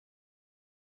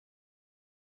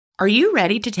Are you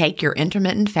ready to take your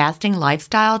intermittent fasting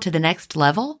lifestyle to the next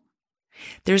level?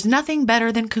 There's nothing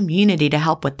better than community to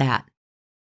help with that.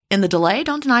 In the Delay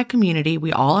Don't Deny community,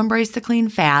 we all embrace the clean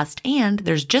fast, and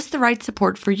there's just the right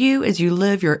support for you as you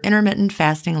live your intermittent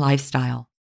fasting lifestyle.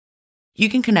 You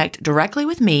can connect directly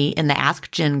with me in the Ask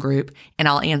Jen group, and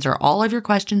I'll answer all of your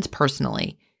questions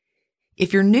personally.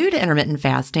 If you're new to intermittent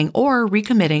fasting or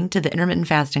recommitting to the intermittent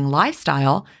fasting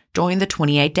lifestyle, join the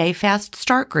 28-day Fast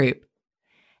Start group.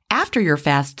 After your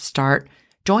fast start,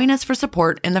 join us for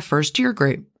support in the First Year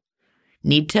group.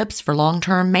 Need tips for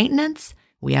long-term maintenance?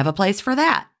 We have a place for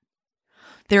that.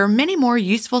 There are many more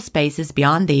useful spaces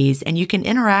beyond these, and you can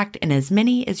interact in as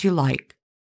many as you like.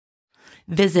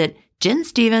 Visit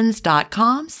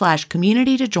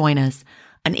jenstevens.com/community to join us.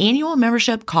 An annual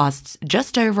membership costs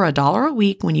just over $1 a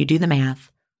week when you do the math.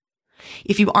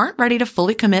 If you aren't ready to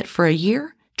fully commit for a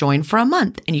year, join for a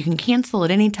month and you can cancel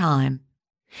at any time.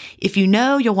 If you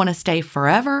know you'll want to stay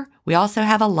forever, we also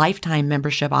have a lifetime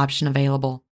membership option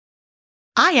available.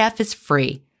 IF is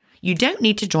free. You don't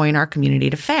need to join our community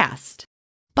to fast.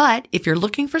 But if you're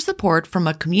looking for support from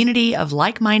a community of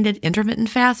like-minded intermittent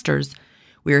fasters,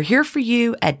 we're here for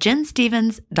you at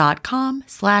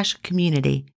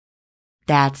jenstevens.com/community.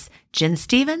 That's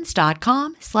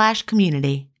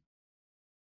jenstevens.com/community.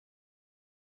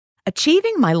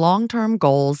 Achieving my long-term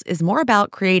goals is more about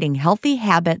creating healthy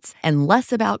habits and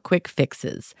less about quick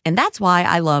fixes. And that's why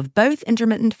I love both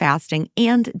intermittent fasting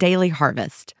and Daily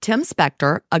Harvest. Tim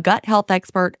Spector, a gut health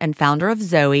expert and founder of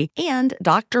Zoe, and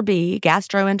Dr. B,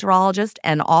 gastroenterologist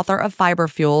and author of Fiber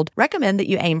Fueled, recommend that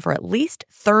you aim for at least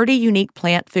 30 unique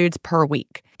plant foods per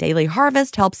week. Daily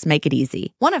Harvest helps make it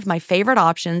easy. One of my favorite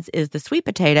options is the sweet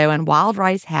potato and wild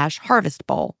rice hash harvest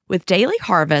bowl. With Daily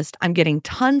Harvest, I'm getting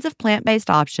tons of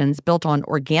plant-based options built on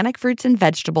organic fruits and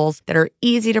vegetables that are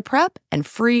easy to prep and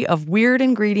free of weird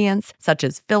ingredients such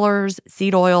as fillers,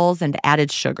 seed oils, and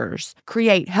added sugars.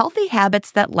 Create healthy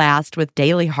habits that last with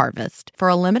Daily Harvest. For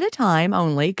a limited time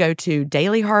only, go to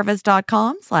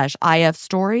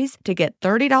dailyharvest.com/ifstories to get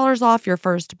 $30 off your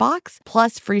first box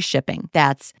plus free shipping.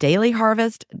 That's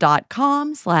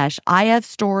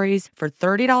dailyharvest.com/ifstories for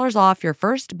 $30 off your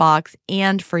first box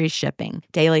and free shipping.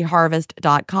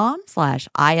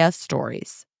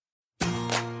 dailyharvest.com/ifstories.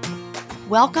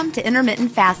 Welcome to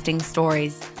Intermittent Fasting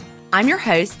Stories. I'm your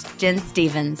host, Jen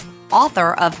Stevens,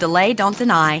 author of Delay Don't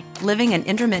Deny, Living an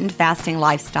Intermittent Fasting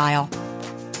Lifestyle.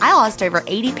 I lost over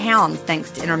 80 pounds thanks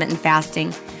to intermittent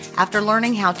fasting after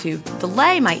learning how to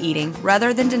delay my eating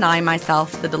rather than deny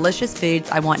myself the delicious foods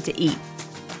I want to eat.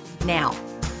 Now,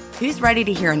 who's ready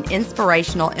to hear an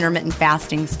inspirational intermittent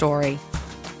fasting story?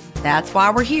 That's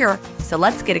why we're here, so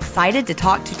let's get excited to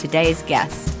talk to today's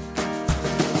guest.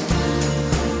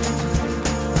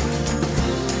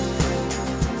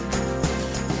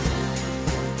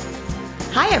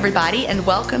 Hi, everybody, and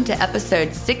welcome to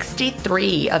episode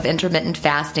 63 of Intermittent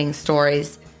Fasting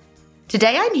Stories.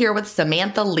 Today, I'm here with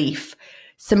Samantha Lief.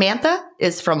 Samantha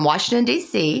is from Washington,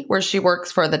 D.C., where she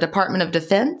works for the Department of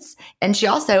Defense, and she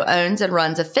also owns and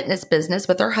runs a fitness business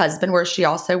with her husband, where she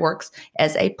also works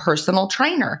as a personal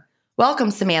trainer. Welcome,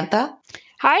 Samantha.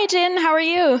 Hi, Jen. How are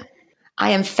you?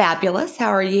 I am fabulous. How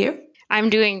are you? I'm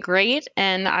doing great,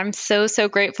 and I'm so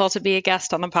grateful to be a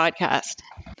guest on the podcast.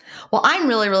 Well, I'm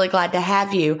really, really glad to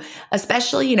have you,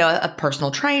 especially, a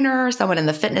personal trainer, someone in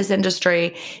the fitness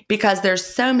industry, because there's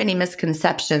so many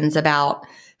misconceptions about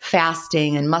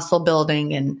fasting and muscle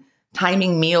building and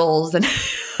timing meals and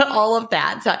all of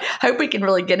that. So I hope we can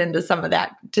really get into some of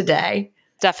that today.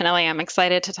 Definitely. I'm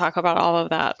excited to talk about all of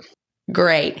that.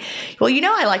 Great. Well,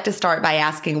 I like to start by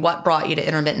asking what brought you to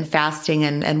intermittent fasting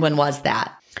and when was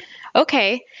that?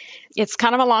 Okay. It's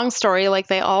kind of a long story like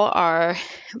they all are,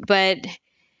 but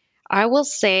I will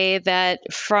say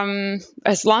that from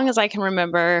as long as I can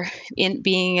remember, in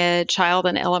being a child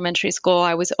in elementary school,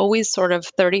 I was always sort of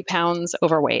 30 pounds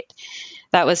overweight.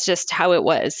 That was just how it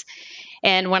was.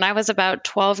 And when I was about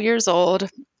 12 years old,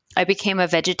 I became a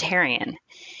vegetarian.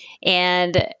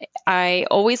 And I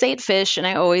always ate fish and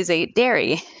I always ate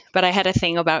dairy, but I had a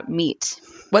thing about meat.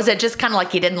 Was it just kind of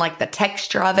like you didn't like the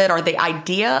texture of it or the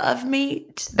idea of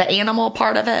meat, the animal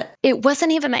part of it? It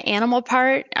wasn't even the animal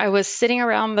part. I was sitting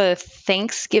around the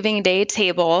Thanksgiving Day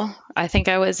table. I think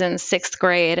I was in 6th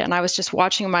grade, and I was just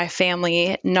watching my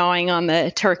family gnawing on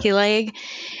the turkey leg.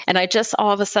 And I just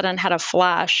all of a sudden had a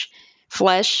flash,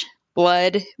 flesh,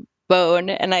 blood, bone.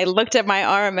 And I looked at my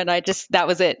arm and that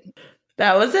was it.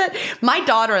 That was it. My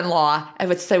daughter-in-law,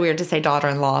 it's so weird to say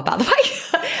daughter-in-law, by the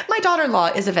way. My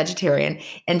daughter-in-law is a vegetarian,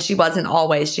 and she wasn't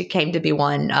always. She came to be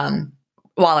one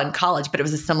while in college, but it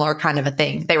was a similar kind of a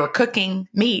thing. They were cooking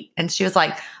meat, and she was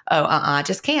like, I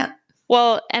just can't.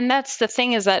 Well, and that's the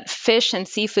thing is that fish and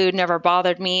seafood never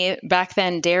bothered me. Back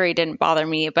then, dairy didn't bother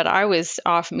me, but I was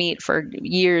off meat for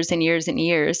years and years and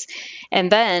years.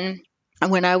 And then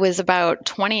when I was about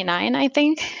 29, I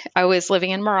think, I was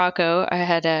living in Morocco.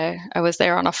 I was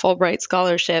there on a Fulbright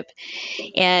scholarship.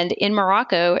 And in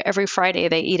Morocco, every Friday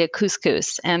they eat a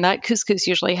couscous, and that couscous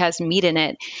usually has meat in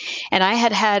it. And I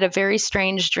had had a very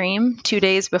strange dream 2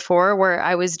 days before where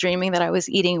I was dreaming that I was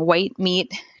eating white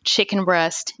meat, chicken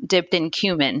breast dipped in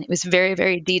cumin. It was very,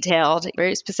 very detailed,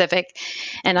 very specific.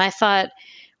 And I thought,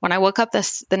 when I woke up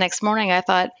the next morning, I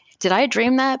thought, did I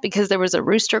dream that because there was a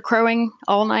rooster crowing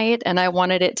all night and I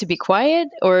wanted it to be quiet,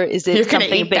 or is it You're gonna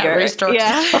something eat bigger? that rooster.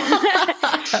 Yeah.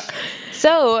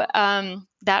 So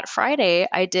that Friday,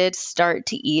 I did start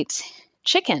to eat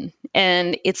chicken.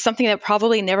 And it's something that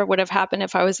probably never would have happened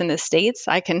if I was in the States.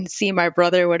 I can see my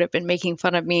brother would have been making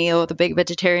fun of me. Oh, the big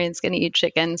vegetarian's going to eat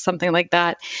chicken, something like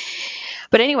that.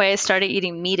 But anyway, I started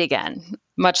eating meat again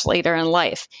much later in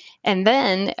life. And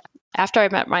then after I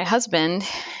met my husband,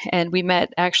 and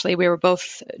actually, we were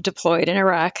both deployed in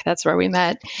Iraq. That's where we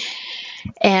met.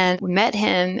 And we met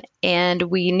him, and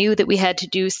we knew that we had to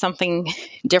do something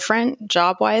different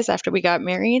job wise after we got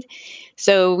married.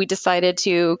 So we decided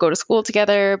to go to school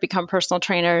together, become personal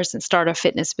trainers, and start a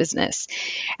fitness business.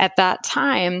 At that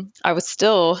time, I was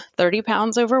still 30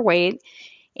 pounds overweight.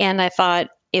 And I thought,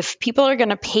 if people are going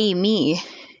to pay me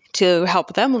to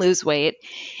help them lose weight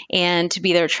and to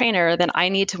be their trainer, then I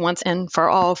need to once and for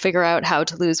all figure out how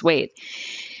to lose weight.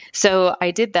 So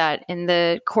I did that, and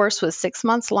the course was 6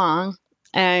 months long.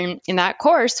 And in that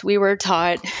course, we were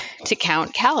taught to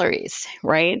count calories,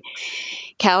 right?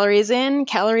 Calories in,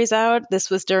 calories out. This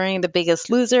was during the Biggest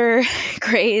Loser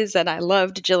craze, and I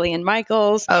loved Jillian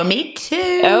Michaels. Oh, me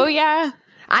too. Oh, yeah.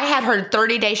 I had her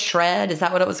 30-day shred. Is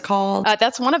that what it was called?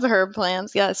 That's one of her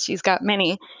plans. Yes, she's got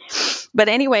many. But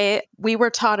anyway, we were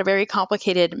taught a very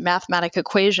complicated mathematical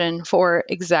equation for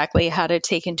exactly how to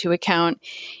take into account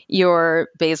your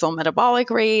basal metabolic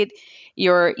rate,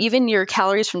 even your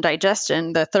calories from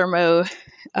digestion, the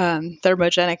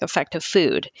thermogenic effect of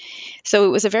food. So it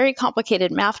was a very complicated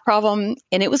math problem,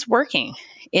 and it was working.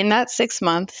 In that 6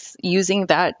 months, using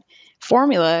that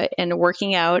formula and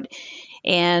working out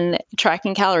and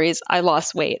tracking calories, I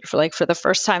lost weight for the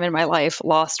first time in my life,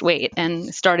 lost weight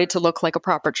and started to look like a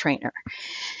proper trainer.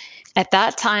 At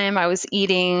that time, I was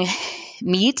eating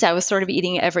meat. I was sort of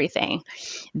eating everything.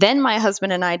 Then my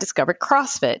husband and I discovered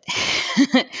CrossFit.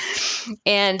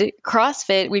 And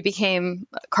CrossFit, we became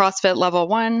CrossFit level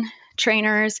 1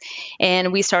 trainers,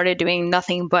 and we started doing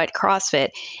nothing but CrossFit.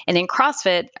 And in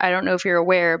CrossFit, I don't know if you're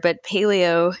aware, but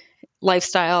paleo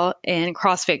lifestyle and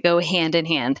CrossFit go hand in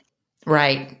hand.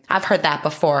 Right. I've heard that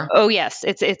before. Oh, yes.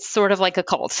 It's sort of like a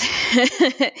cult.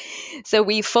 So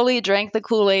we fully drank the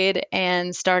Kool-Aid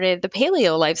and started the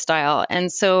paleo lifestyle.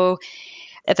 And so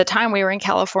at the time we were in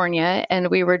California,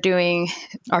 and we were doing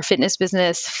our fitness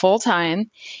business full time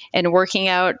and working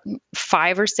out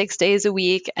 5 or 6 days a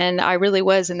week. And I really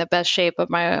was in the best shape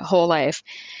of my whole life.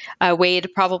 I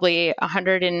weighed probably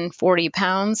 140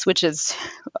 pounds, which is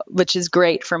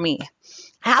great for me.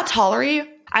 How tall are you?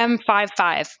 I'm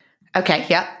 5'5". Okay,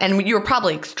 yep. And you were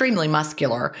probably extremely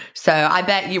muscular. So I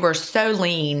bet you were so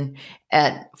lean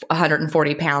at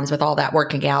 140 pounds with all that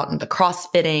working out and the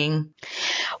CrossFitting.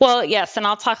 Well, yes. And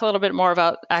I'll talk a little bit more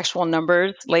about actual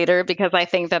numbers later, because I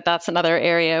think that that's another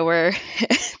area where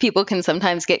people can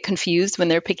sometimes get confused when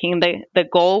they're picking the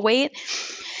goal weight.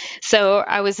 So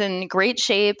I was in great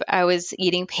shape. I was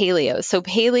eating paleo. So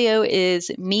paleo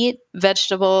is meat,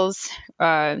 vegetables,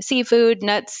 seafood,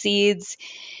 nuts, seeds,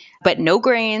 but no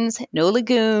grains, no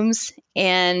legumes.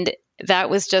 And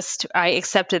that was I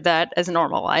accepted that as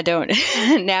normal.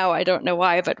 Now I don't know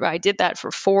why, but I did that for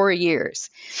 4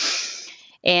 years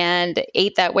and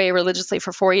ate that way religiously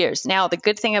for 4 years. Now, the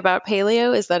good thing about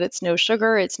paleo is that it's no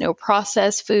sugar, it's no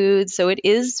processed food. So it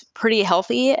is pretty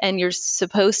healthy, and you're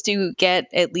supposed to get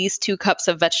at least 2 cups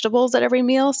of vegetables at every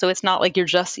meal. So it's not like you're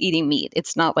just eating meat.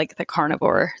 It's not like the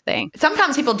carnivore thing.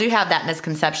 Sometimes people do have that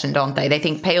misconception, don't they? They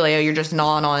think paleo, you're just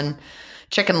gnawing on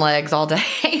chicken legs all day.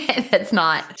 It's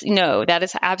not. No, that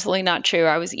is absolutely not true.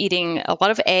 I was eating a lot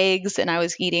of eggs, and I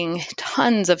was eating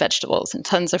tons of vegetables and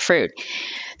tons of fruit.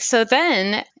 So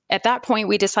then at that point,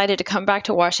 we decided to come back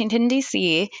to Washington,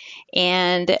 D.C.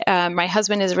 And my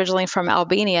husband is originally from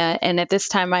Albania. And at this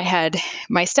time, I had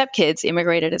my stepkids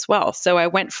immigrated as well. So I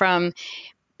went from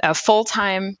a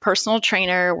full-time personal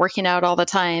trainer, working out all the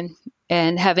time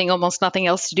and having almost nothing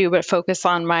else to do but focus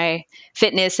on my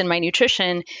fitness and my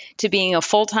nutrition, to being a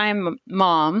full-time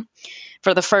mom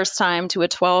for the first time to a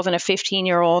 12 and a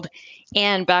 15-year-old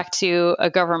and back to a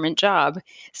government job.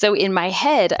 So in my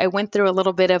head, I went through a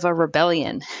little bit of a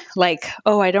rebellion, like,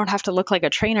 oh, I don't have to look like a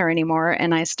trainer anymore.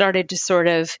 And I started to sort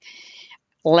of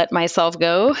let myself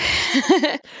go.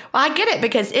 Well, I get it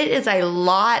because it is a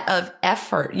lot of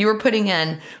effort. You were putting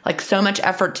in like so much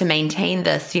effort to maintain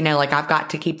this, like I've got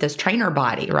to keep this trainer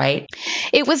body, right?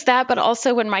 It was that, but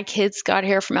also when my kids got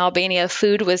here from Albania,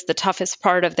 food was the toughest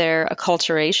part of their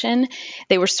acculturation.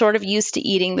 They were sort of used to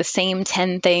eating the same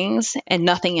 10 things and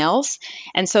nothing else.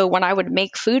 And so when I would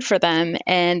make food for them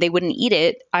and they wouldn't eat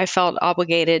it, I felt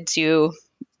obligated to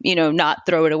not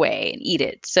throw it away and eat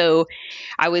it. So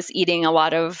I was eating a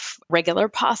lot of regular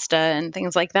pasta and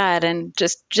things like that, and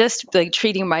just like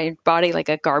treating my body like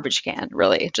a garbage can,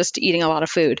 really, just eating a lot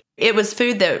of food. It was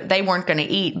food that they weren't going to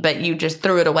eat, but you just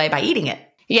threw it away by eating it.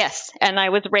 Yes. And I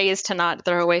was raised to not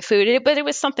throw away food, but it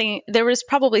was something, there was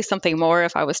probably something more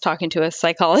if I was talking to a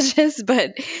psychologist,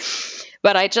 but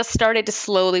I just started to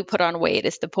slowly put on weight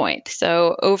is the point.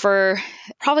 So over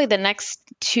probably the next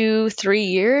 2-3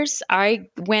 years, I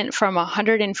went from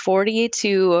 140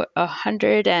 to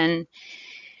 100 and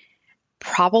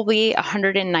probably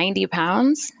 190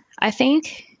 pounds, I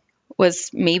think,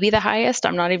 was maybe the highest.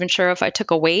 I'm not even sure if I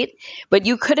took a weight, but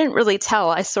you couldn't really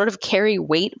tell. I sort of carry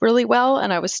weight really well,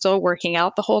 and I was still working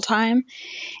out the whole time.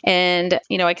 And,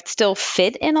 I could still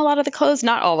fit in a lot of the clothes,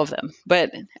 not all of them,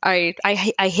 but I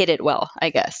hit it well, I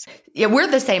guess. Yeah, we're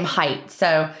the same height.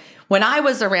 So when I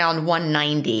was around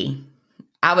 190,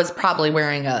 I was probably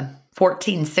wearing a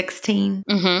 14, 16.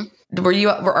 Mm-hmm. Were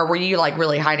you like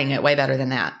really hiding it way better than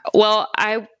that? Well,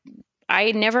 I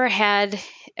never had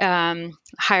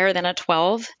higher than a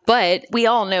 12, but we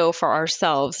all know for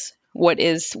ourselves what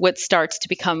starts to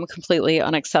become completely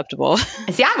unacceptable.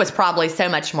 See, I was probably so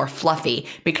much more fluffy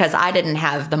because I didn't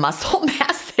have the muscle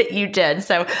mass that you did.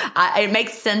 So it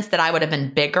makes sense that I would have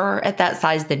been bigger at that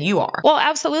size than you are. Well,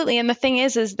 absolutely. And the thing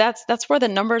is that's where the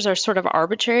numbers are sort of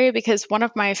arbitrary, because one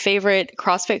of my favorite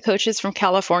CrossFit coaches from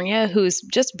California, who's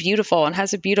just beautiful and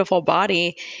has a beautiful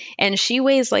body, and she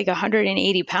weighs like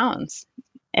 180 pounds.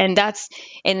 And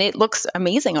it looks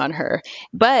amazing on her.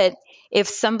 But if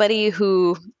somebody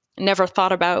who never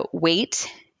thought about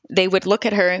weight, they would look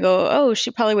at her and go, oh,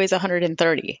 she probably weighs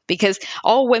 130, because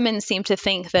all women seem to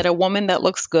think that a woman that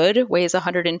looks good weighs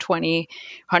 120,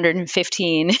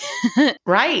 115.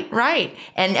 Right.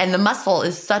 And the muscle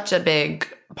is such a big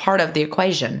part of the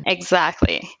equation.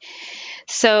 Exactly.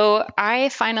 So I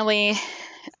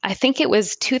think it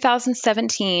was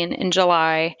 2017 in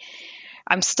July,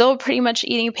 I'm still pretty much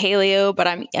eating paleo, but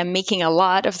I'm making a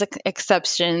lot of the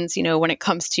exceptions, when it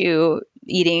comes to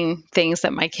eating things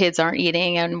that my kids aren't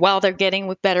eating. And while they're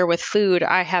getting better with food,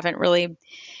 I haven't really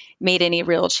made any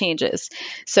real changes.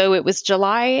 So it was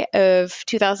July of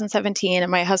 2017,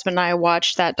 and my husband and I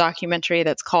watched that documentary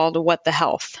that's called What the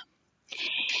Health.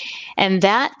 And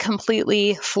that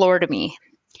completely floored me,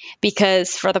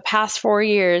 because for the past 4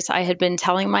 years, I had been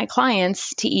telling my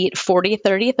clients to eat 40,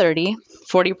 30, 30,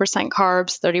 40%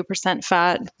 carbs, 30%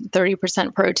 fat,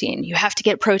 30% protein. You have to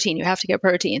get protein. You have to get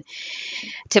protein.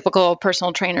 Typical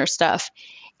personal trainer stuff.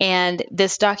 And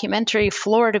this documentary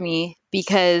floored me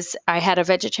because I had a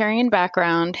vegetarian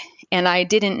background, and I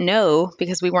didn't know,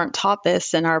 because we weren't taught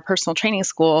this in our personal training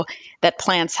school, that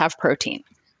plants have protein.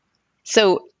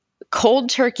 So cold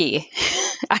turkey,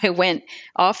 I went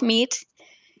off meat,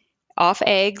 off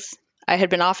eggs. I had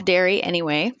been off dairy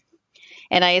anyway.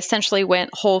 And I essentially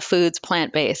went whole foods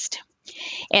plant-based.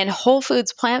 And whole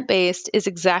foods plant-based is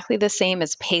exactly the same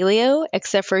as paleo,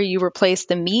 except for you replace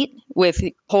the meat with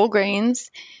whole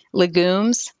grains,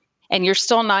 legumes, and you're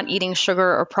still not eating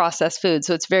sugar or processed food.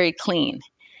 So it's very clean.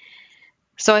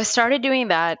 So I started doing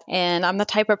that, and I'm the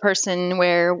type of person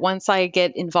where once I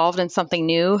get involved in something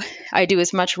new, I do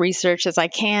as much research as I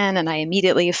can, and I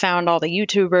immediately found all the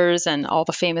YouTubers and all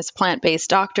the famous plant-based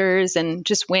doctors and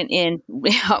just went in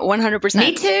 100%.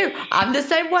 Me too. I'm the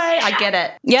same way. I get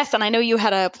it. Yes, and I know you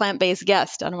had a plant-based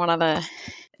guest on one of the...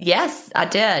 Yes, I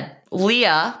did.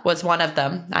 Leah was one of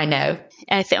them, I know.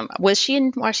 I think, was she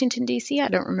in Washington, D.C.? I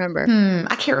don't remember.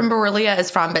 I can't remember where Leah is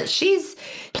from, but she's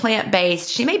plant-based.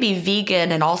 She may be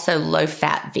vegan and also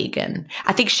low-fat vegan.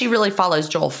 I think she really follows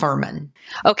Joel Fuhrman.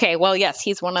 Okay, well, yes,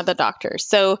 he's one of the doctors.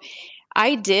 So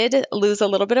I did lose a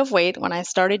little bit of weight when I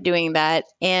started doing that.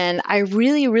 And I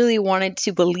really, really wanted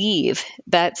to believe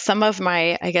that some of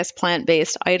my, I guess,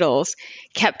 plant-based idols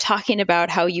kept talking about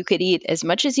how you could eat as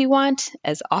much as you want,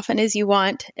 as often as you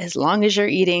want, as long as you're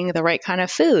eating the right kind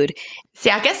of food. See,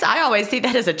 I guess I always see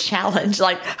that as a challenge.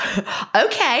 Like,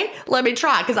 okay, let me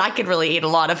try because I could really eat a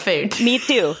lot of food. Me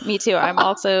too. Me too. I'm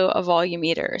also a volume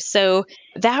eater. So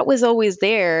that was always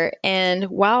there. And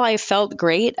while I felt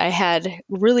great, I had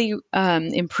really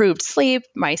improved sleep.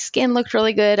 My skin looked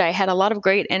really good. I had a lot of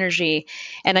great energy.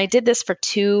 And I did this for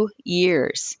 2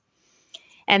 years.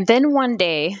 And then one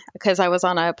day, because I was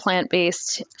on a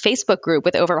plant-based Facebook group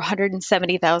with over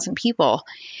 170,000 people,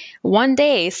 one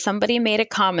day somebody made a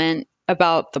comment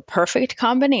about the perfect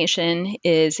combination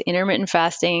is intermittent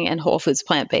fasting and whole foods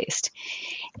plant-based.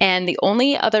 And the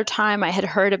only other time I had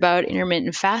heard about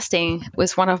intermittent fasting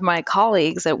was one of my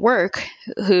colleagues at work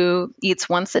who eats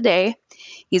once a day.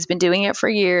 He's been doing it for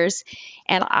years.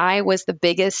 And I was the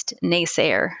biggest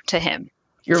naysayer to him.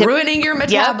 You're ruining your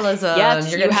metabolism.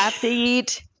 Yep. You have to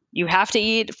eat. You have to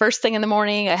eat first thing in the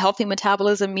morning. A healthy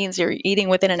metabolism means you're eating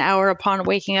within an hour upon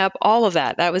waking up. All of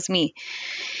that. That was me.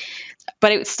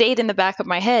 But it stayed in the back of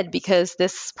my head because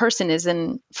this person is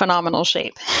in phenomenal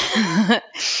shape.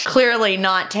 Clearly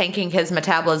not tanking his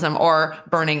metabolism or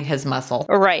burning his muscle.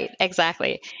 Right,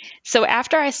 exactly. So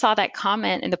after I saw that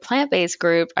comment in the plant-based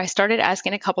group, I started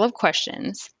asking a couple of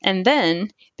questions. And then,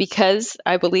 because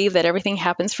I believe that everything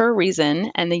happens for a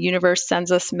reason and the universe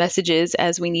sends us messages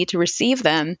as we need to receive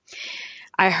them,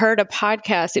 I heard a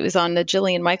podcast. It was on the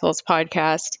Jillian Michaels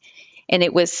podcast. And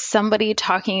it was somebody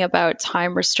talking about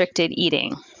time-restricted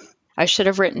eating. I should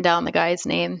have written down the guy's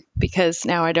name because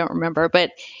now I don't remember.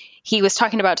 But he was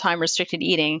talking about time-restricted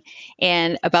eating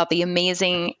and about the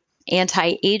amazing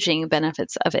anti-aging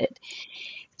benefits of it.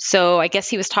 So I guess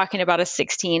he was talking about a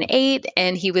 16-8,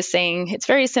 and he was saying it's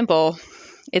very simple.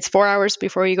 It's 4 hours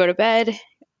before you go to bed,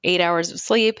 8 hours of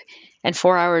sleep, and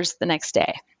 4 hours the next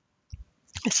day.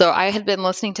 So I had been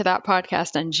listening to that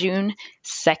podcast on June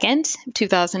 2nd,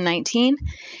 2019,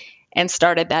 and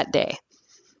started that day.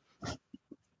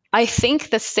 I think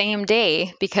the same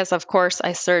day, because of course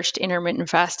I searched intermittent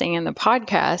fasting in the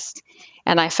podcast,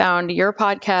 and I found your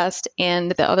podcast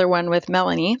and the other one with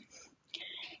Melanie.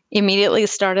 Immediately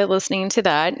started listening to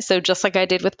that. So just like I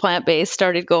did with plant-based,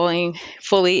 started going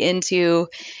fully into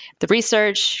the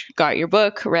research, got your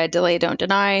book, read Delay, Don't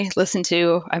Deny, listened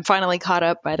to, I'm finally caught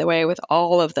up, by the way, with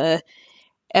all of the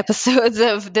episodes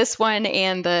of this one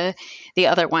and the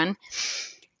other one.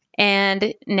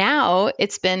 And now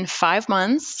it's been 5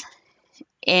 months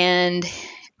and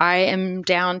I am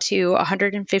down to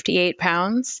 158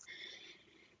 pounds.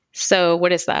 So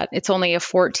what is that? It's only a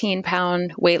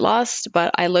 14-pound weight loss,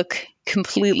 but I look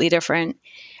completely different.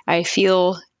 I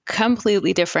feel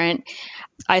completely different.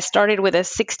 I started with a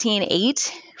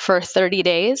 16-8 for 30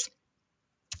 days.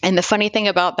 And the funny thing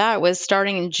about that was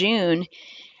starting in June,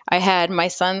 I had my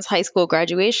son's high school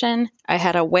graduation. I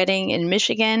had a wedding in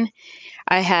Michigan.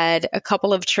 I had a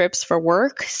couple of trips for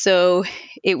work. So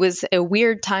it was a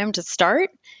weird time to start,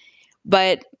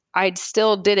 but I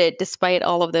still did it despite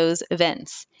all of those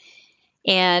events.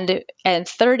 And at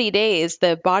 30 days,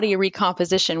 the body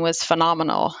recomposition was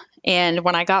phenomenal. And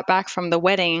when I got back from the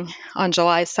wedding on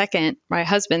July 2nd, my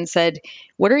husband said,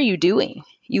 "What are you doing?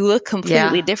 You look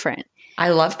completely different." I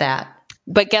love that.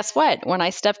 But guess what? When I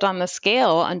stepped on the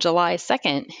scale on July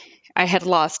 2nd, I had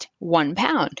lost 1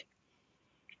 pound.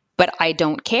 But I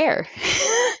don't care.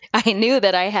 I knew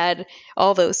that I had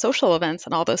all those social events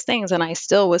and all those things, and I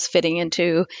still was fitting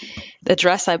into the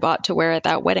dress I bought to wear at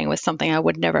that wedding was something I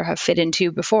would never have fit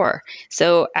into before.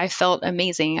 So I felt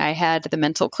amazing. I had the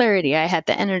mental clarity. I had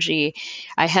the energy.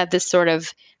 I had this sort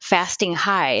of fasting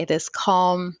high, this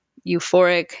calm,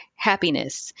 euphoric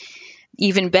happiness,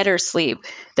 even better sleep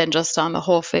than just on the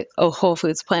whole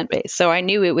foods plant-based. So I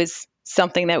knew it was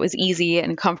something that was easy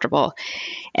and comfortable.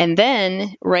 And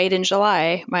then right in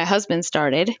July, my husband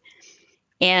started,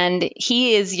 and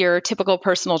he is your typical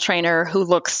personal trainer who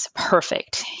looks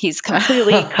perfect. He's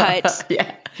completely cut.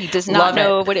 Yeah. He does not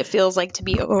know what it feels like to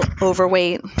be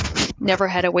overweight, never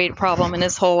had a weight problem in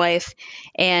his whole life.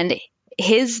 And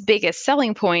his biggest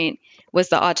selling point was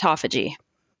the autophagy.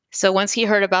 So once he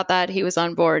heard about that, he was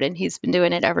on board, and he's been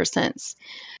doing it ever since.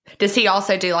 Does he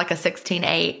also do like a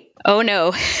 16-8? Oh,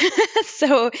 no.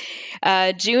 So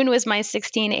June was my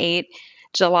 16-8.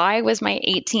 July was my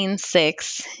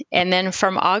 18-6. And then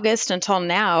from August until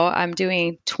now, I'm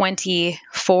doing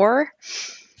 24.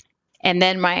 And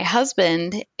then my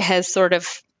husband has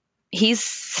he's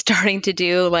starting to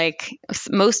do like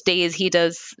most days he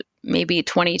does maybe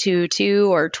 22-2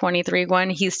 or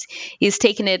 23-1. He's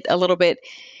taken it a little bit,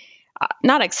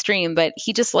 not extreme, but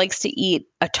he just likes to eat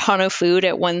a ton of food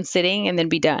at one sitting and then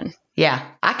be done. Yeah,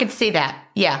 I could see that.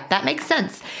 Yeah, that makes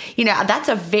sense. That's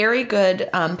a very good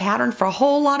pattern for a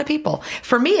whole lot of people.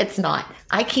 For me, it's not.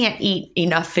 I can't eat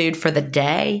enough food for the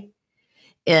day.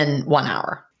 in 1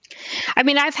 hour? I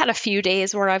mean, I've had a few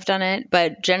days where I've done it,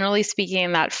 but generally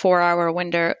speaking, that 4 hour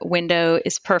window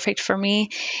is perfect for me.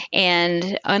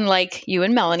 And unlike you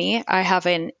and Melanie, I have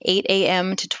an 8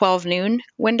 a.m. to 12 noon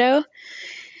window.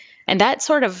 And that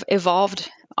sort of evolved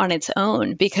on its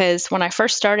own because when I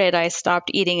first started, I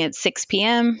stopped eating at 6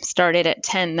 p.m., started at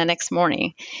 10 the next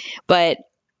morning. But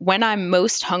when I'm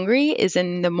most hungry is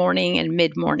in the morning and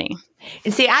mid-morning.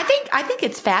 And see, I think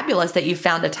it's fabulous that you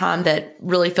found a time that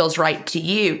really feels right to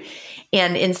you.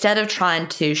 And instead of trying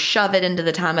to shove it into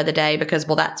the time of the day because,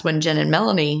 well, that's when Jen and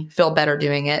Melanie feel better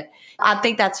doing it, I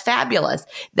think that's fabulous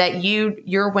that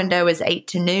your window is 8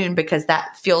 to noon because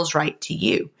that feels right to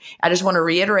you. I just want to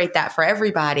reiterate that for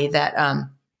everybody that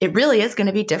it really is going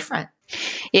to be different.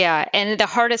 Yeah. And the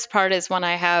hardest part is when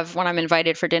I'm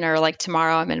invited for dinner, like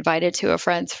tomorrow, I'm invited to a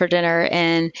friend's for dinner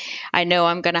and I know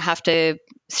I'm going to have to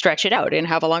stretch it out and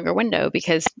have a longer window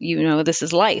because, this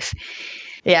is life.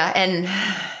 Yeah. And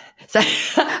so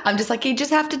I'm just like, you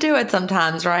just have to do it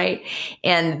sometimes, right?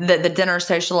 And the dinner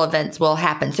social events will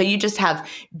happen. So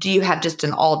do you have just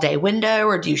an all day window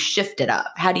or do you shift it up?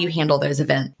 How do you handle those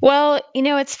events? Well,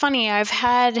 it's funny.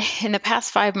 In the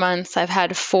past 5 months, I've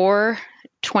had 4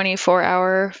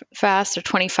 24-hour fasts or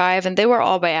 25, and they were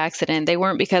all by accident. They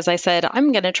weren't because I said,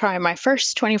 I'm going to try my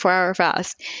first 24-hour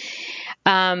fast.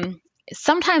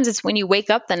 Sometimes it's when you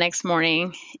wake up the next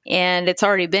morning and it's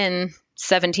already been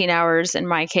 17 hours in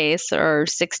my case, or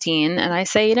 16. And I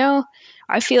say,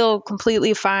 I feel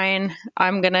completely fine.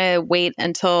 I'm going to wait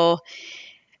until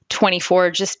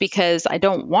 24 just because I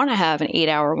don't want to have an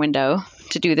 8-hour window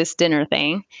to do this dinner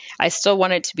thing. I still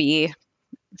want it to be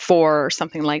 4 or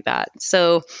something like that.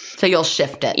 So you'll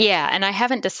shift it. Yeah. And I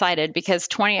haven't decided because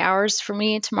 20 hours for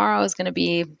me tomorrow is going to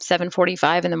be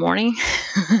 7:45 in the morning.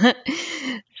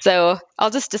 So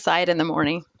I'll just decide in the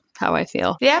morning how I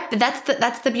feel. Yeah.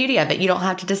 That's the beauty of it. You don't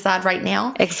have to decide right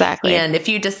now. Exactly. And if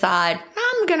you decide,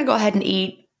 I'm going to go ahead and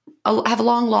have a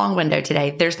long window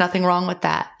today, there's nothing wrong with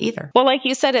that either. Well, like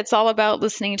you said, it's all about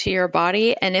listening to your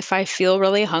body. And if I feel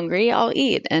really hungry, I'll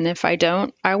eat. And if I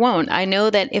don't, I won't. I know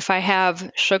that if I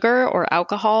have sugar or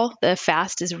alcohol, the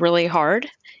fast is really hard,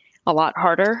 a lot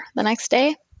harder the next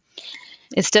day.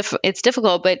 It's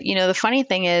difficult, but the funny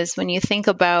thing is when you think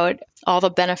about all the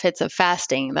benefits of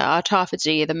fasting, the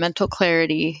autophagy, the mental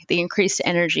clarity, the increased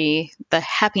energy, the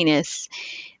happiness,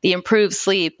 the improved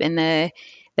sleep, and the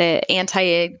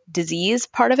anti-disease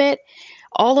part of it,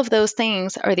 all of those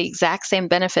things are the exact same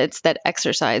benefits that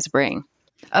exercise bring.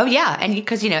 Oh, yeah. And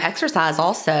because, exercise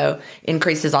also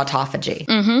increases autophagy.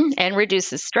 Mm-hmm. And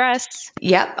reduces stress.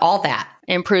 Yep. All that.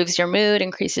 Improves your mood,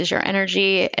 increases your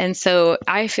energy. And so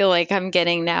I feel like I'm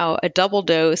getting now a double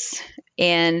dose.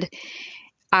 And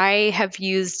I have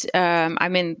used,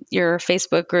 I'm in your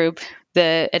Facebook group,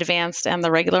 the advanced and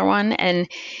the regular one. And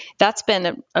that's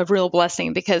been a real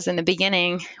blessing because in the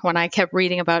beginning, when I kept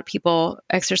reading about people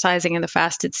exercising in the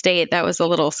fasted state, that was a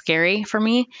little scary for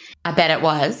me. I bet it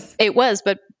was. It was,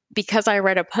 but because I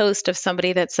read a post of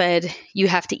somebody that said you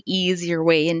have to ease your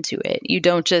way into it. You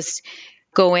don't just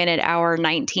go in at hour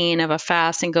 19 of a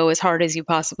fast and go as hard as you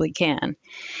possibly can.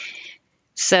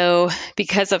 So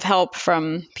because of help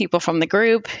from people from the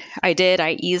group, I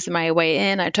eased my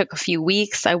way in. I took a few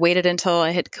weeks. I waited until I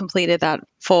had completed that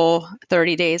full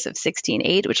 30 days of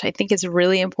 16-8, which I think is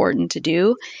really important to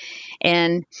do.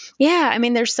 And yeah, I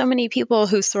mean, there's so many people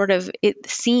who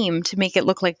seem to make it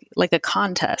look like a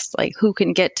contest, like who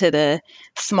can get to the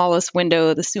smallest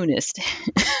window the soonest.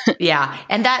 Yeah.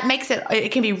 And that makes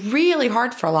it can be really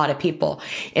hard for a lot of people.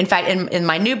 In fact, in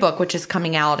my new book, which is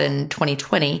coming out in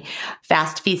 2020,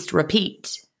 Fast, Feast,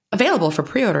 Repeat, available for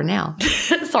pre-order now.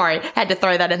 Sorry, had to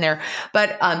throw that in there.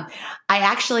 But I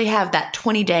actually have that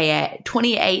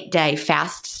 28-day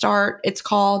fast start, it's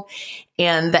called.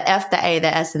 And the F, the A,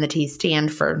 the S, and the T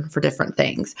stand for different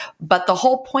things. But the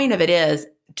whole point of it is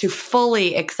to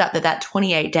fully accept that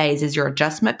 28 days is your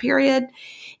adjustment period.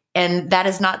 And that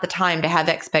is not the time to have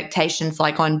expectations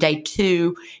like on day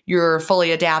 2, you're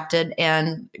fully adapted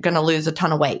and going to lose a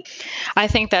ton of weight. I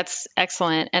think that's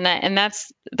excellent. And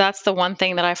that's the one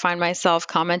thing that I find myself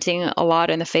commenting a lot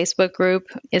in the Facebook group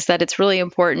is that it's really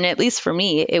important, at least for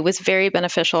me, it was very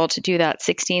beneficial to do that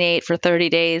 16-8 for 30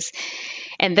 days.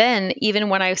 And then even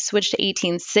when I switched to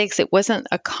 18-6, it wasn't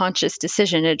a conscious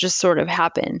decision. It just sort of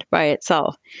happened by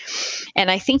itself. And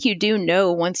I think you do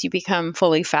know once you become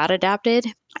fully fat adapted.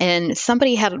 And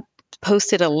somebody had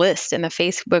posted a list in the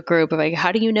Facebook group of like,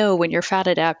 how do you know when you're fat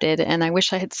adapted? And I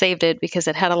wish I had saved it because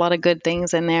it had a lot of good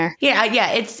things in there.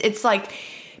 Yeah. It's like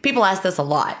people ask this a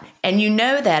lot. And you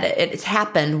know that it's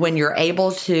happened when you're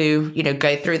able to,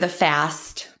 go through the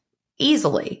fast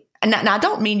easily. And I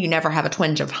don't mean you never have a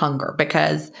twinge of hunger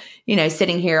because,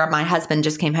 sitting here, my husband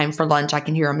just came home for lunch. I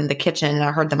can hear him in the kitchen and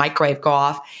I heard the microwave go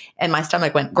off and my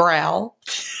stomach went growl.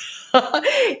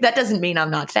 That doesn't mean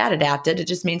I'm not fat adapted. It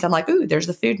just means I'm like, ooh, there's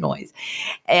the food noise.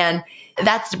 And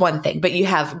that's one thing. But you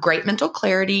have great mental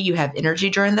clarity. You have energy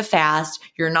during the fast.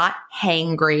 You're not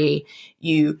hangry.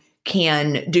 You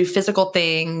can do physical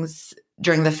things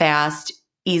during the fast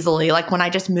easily. Like when I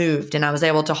just moved and I was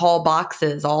able to haul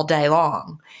boxes all day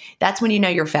long. That's when you know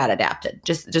you're fat adapted.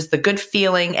 Just the good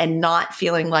feeling and not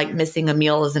feeling like missing a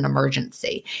meal is an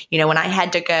emergency. When I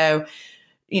had to go,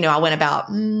 I went about,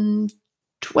 I'm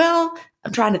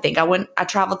trying to think. I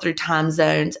traveled through time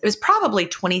zones. It was probably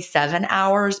 27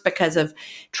 hours because of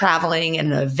traveling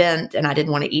and an event, and I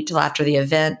didn't want to eat till after the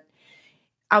event.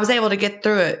 I was able to get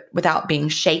through it without being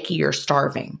shaky or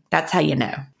starving. That's how you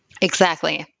know.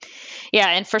 Exactly. Yeah.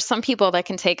 And for some people, that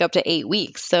can take up to 8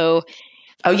 weeks. So,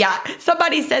 oh, yeah.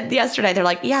 Somebody said yesterday, they're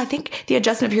like, yeah, I think the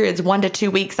adjustment period is 1 to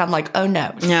 2 weeks. I'm like, oh,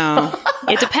 no. No,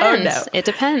 it depends. Oh, no. It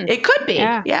depends. It could be.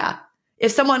 Yeah. Yeah.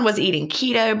 If someone was eating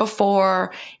keto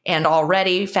before and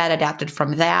already fat adapted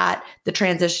from that, the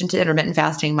transition to intermittent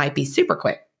fasting might be super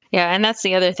quick. Yeah. And that's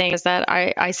the other thing is that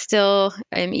I still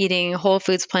am eating whole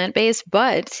foods plant-based,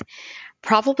 but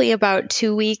probably about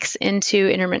 2 weeks into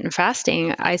intermittent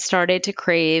fasting, I started to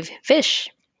crave fish.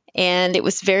 And it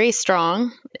was very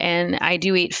strong, and I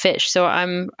do eat fish. So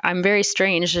I'm very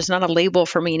strange. There's not a label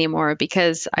for me anymore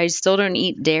because I still don't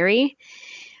eat dairy,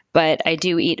 but I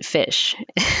do eat fish.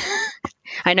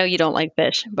 I know you don't like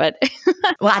fish, but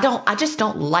well, I just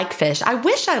don't like fish. I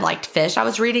wish I liked fish. I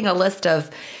was reading a list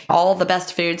of all the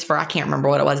best foods for, I can't remember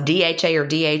what it was, DHA or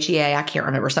DHEA. I can't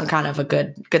remember, some kind of a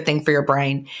good thing for your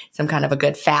brain, some kind of a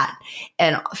good fat.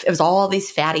 And it was all these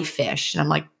fatty fish. And I'm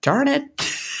like, darn it.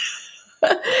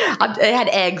 It had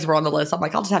eggs were on the list. I'm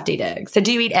like, I'll just have to eat eggs. So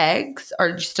do you eat eggs or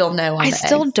do you still no on I the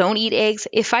still eggs? don't eat eggs.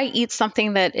 If I eat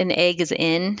something that an egg is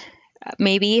in,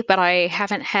 maybe, but I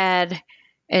haven't had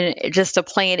just a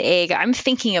plain egg. I'm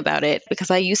thinking about it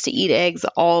because I used to eat eggs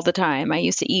all the time. I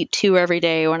used to eat 2 every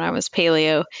day when I was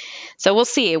paleo. So we'll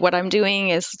see. What I'm doing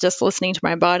is just listening to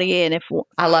my body. And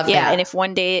I love that. And if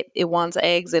one day it wants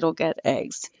eggs, it'll get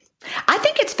eggs. I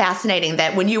think it's fascinating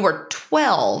that when you were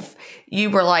 12, you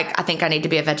were like, I think I need to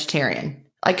be a vegetarian.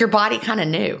 Like your body kind of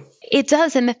knew. It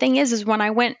does. And the thing is when I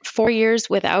went 4 years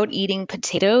without eating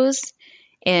potatoes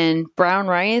and brown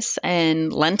rice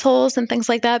and lentils and things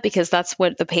like that, because that's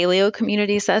what the paleo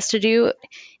community says to do.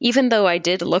 Even though I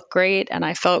did look great and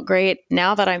I felt great,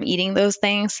 now that I'm eating those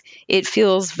things, it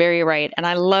feels very right. And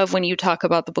I love when you talk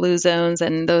about the blue zones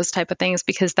and those type of things,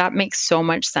 because that makes so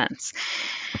much sense.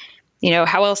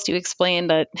 How else do you explain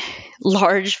that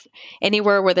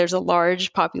anywhere where there's a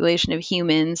large population of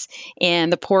humans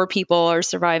and the poor people are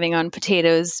surviving on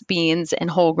potatoes, beans, and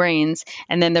whole grains,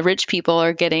 and then the rich people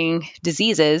are getting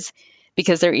diseases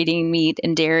because they're eating meat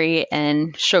and dairy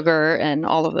and sugar and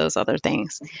all of those other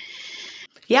things?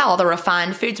 Yeah, all the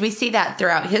refined foods. We see that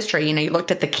throughout history. You looked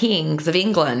at the kings of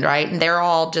England, right? And they're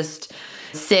all just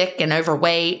sick and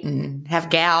overweight and have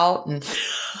gout and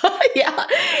yeah.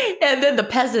 And then the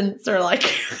peasants are like,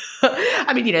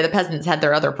 the peasants had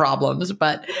their other problems,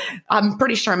 but I'm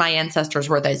pretty sure my ancestors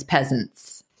were those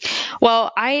peasants.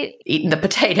 Well, eating the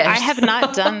potatoes. I have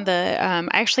not done I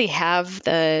actually have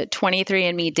the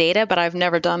 23andMe data, but I've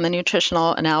never done the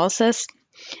nutritional analysis.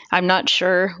 I'm not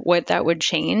sure what that would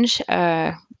change.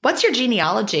 What's your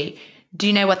genealogy? Do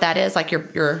you know what that is? Like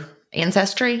your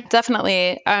ancestry?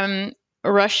 Definitely.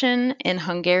 Russian and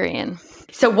Hungarian.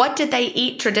 So what did they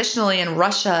eat traditionally in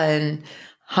Russia and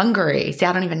Hungary? See,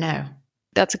 I don't even know.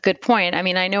 That's a good point. I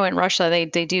mean, I know in Russia,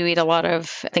 they do eat a lot of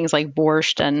things like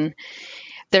borscht, and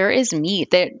there is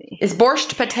meat. Is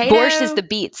borscht potato? Borscht is the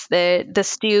beets, the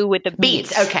stew with the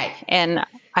beets. Okay. And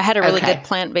I had a really good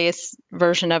plant-based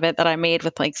version of it that I made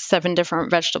with like 7 different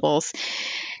vegetables.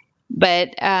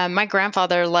 But my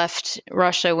grandfather left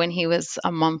Russia when he was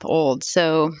a month old.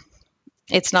 So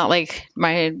it's not like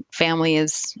my family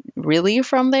is really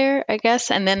from there, I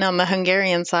guess. And then on the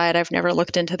Hungarian side, I've never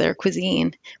looked into their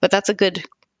cuisine. But that's a good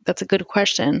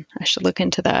question. I should look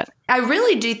into that. I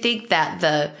really do think that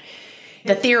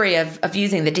the theory of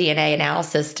using the DNA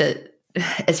analysis to,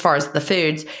 as far as the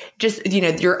foods, just,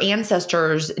 your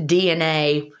ancestors'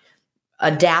 DNA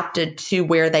adapted to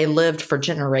where they lived for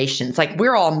generations. Like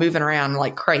we're all moving around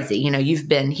like crazy. You've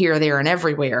been here, there, and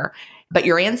everywhere, but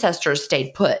your ancestors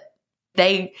stayed put.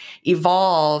 They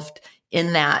evolved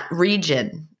in that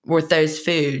region with those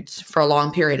foods for a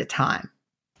long period of time.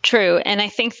 True. And I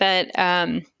think that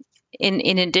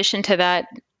in addition to that,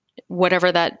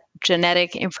 whatever that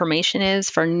genetic information is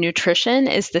for nutrition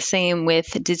is the same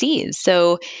with disease.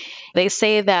 So they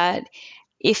say that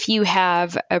if you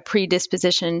have a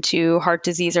predisposition to heart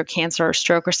disease or cancer or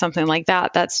stroke or something like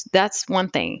that, that's one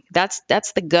thing. That's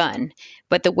the gun.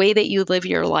 But the way that you live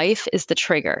your life is the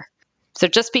trigger. So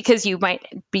just because you might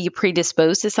be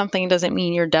predisposed to something doesn't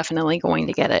mean you're definitely going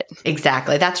to get it.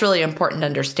 Exactly. That's really important to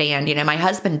understand. My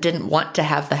husband didn't want to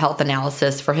have the health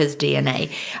analysis for his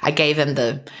DNA. I gave him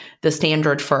the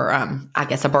standard for, I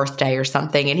guess, a birthday or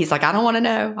something. And he's like, I don't want to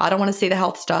know. I don't want to see the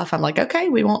health stuff. I'm like, okay,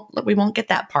 we won't get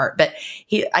that part. But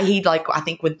he like, I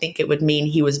think would think it would mean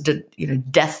he was,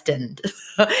 destined.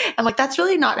 I'm like, that's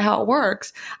really not how it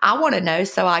works. I want to know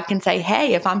so I can say,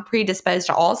 hey, if I'm predisposed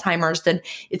to Alzheimer's, then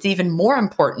it's even more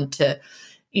important to,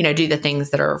 do the things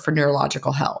that are for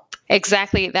neurological health.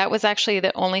 Exactly. That was actually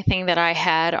the only thing that I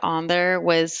had on there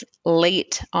was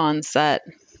late onset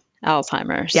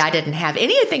Alzheimer's. Yeah, I didn't have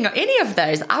any of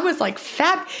those. I was like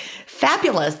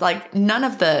fabulous. Like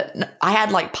I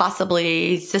had like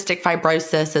possibly cystic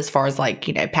fibrosis as far as like,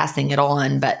 passing it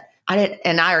on, but I didn't,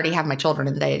 and I already have my children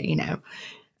and they,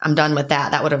 I'm done with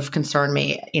that. That would have concerned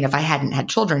me, if I hadn't had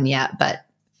children yet, but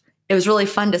it was really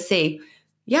fun to see.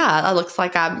 Yeah, it looks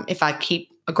like if I keep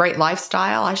a great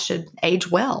lifestyle, I should age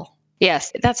well.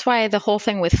 Yes. That's why the whole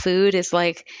thing with food is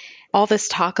like all this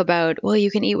talk about, well,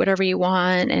 you can eat whatever you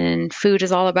want and food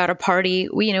is all about a party.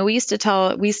 We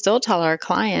still tell our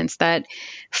clients that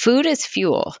food is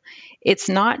fuel. It's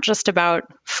not just about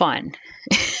fun.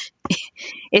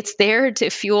 It's there to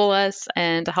fuel us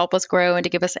and to help us grow and to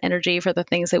give us energy for the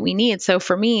things that we need. So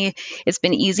for me, it's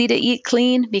been easy to eat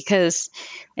clean because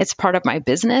it's part of my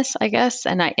business, I guess,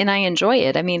 and I enjoy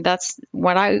it. I mean, that's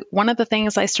one of the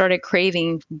things I started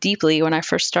craving deeply when I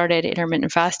first started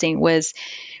intermittent fasting was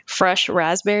fresh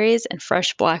raspberries and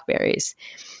fresh blackberries.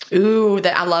 Ooh,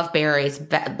 I love berries.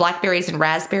 Blackberries and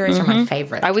raspberries are my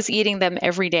favorite. I was eating them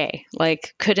every day,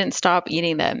 like couldn't stop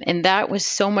eating them. And that was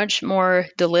so much more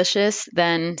delicious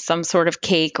than some sort of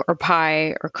cake or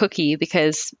pie or cookie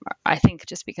because I think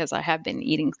just because I have been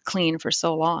eating clean for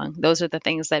so long, those are the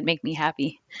things that make me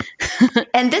happy.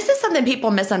 And this is something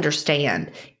people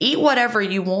misunderstand. Eat whatever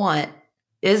you want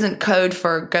isn't code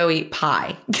for go eat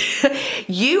pie.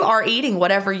 You are eating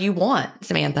whatever you want,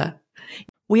 Samantha.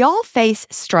 We all face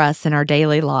stress in our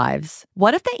daily lives.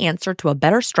 What if the answer to a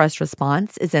better stress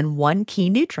response is in one key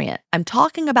nutrient? I'm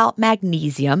talking about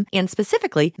magnesium, and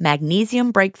specifically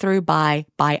Magnesium Breakthrough by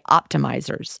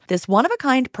Optimizers. This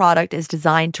one-of-a-kind product is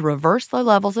designed to reverse low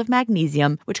levels of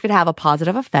magnesium, which could have a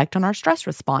positive effect on our stress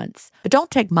response. But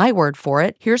don't take my word for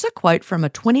it. Here's a quote from a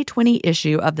 2020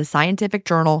 issue of the scientific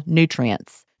journal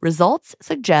Nutrients. Results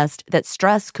suggest that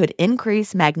stress could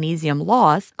increase magnesium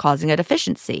loss, causing a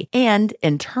deficiency. And,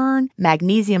 in turn,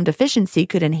 magnesium deficiency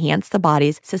could enhance the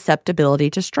body's susceptibility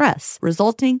to stress,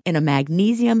 resulting in a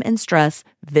magnesium and stress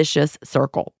vicious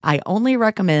circle. I only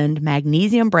recommend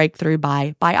Magnesium Breakthrough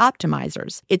by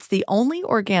Optimizers. It's the only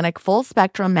organic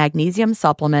full-spectrum magnesium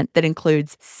supplement that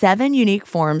includes 7 unique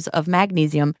forms of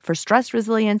magnesium for stress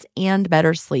resilience and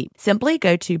better sleep. Simply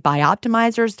go to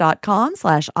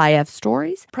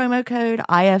bioptimizers.com/ifstories, promo code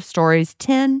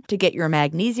IFStories10 to get your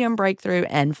Magnesium Breakthrough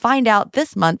and find out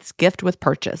this month's gift with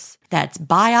purchase. That's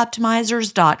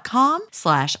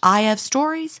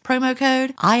bioptimizers.com/IFstories, promo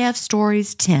code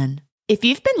IFStories10. If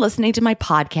you've been listening to my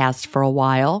podcast for a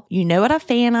while, you know what a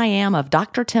fan I am of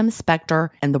Dr. Tim Spector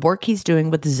and the work he's doing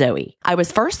with Zoe. I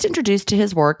was first introduced to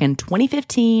his work in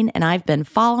 2015, and I've been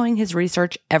following his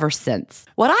research ever since.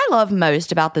 What I love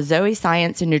most about the Zoe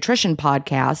Science and Nutrition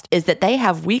podcast is that they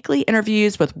have weekly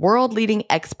interviews with world-leading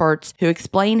experts who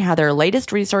explain how their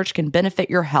latest research can benefit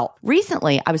your health.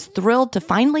 Recently, I was thrilled to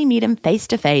finally meet him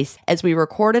face-to-face as we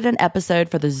recorded an episode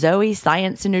for the Zoe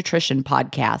Science and Nutrition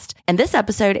podcast, and this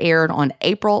episode aired on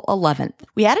April 11th.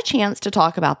 We had a chance to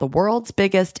talk about the world's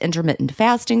biggest intermittent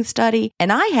fasting study,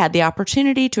 and I had the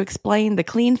opportunity to explain the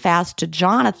clean fast to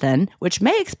Jonathan, which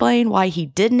may explain why he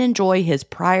didn't enjoy his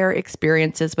prior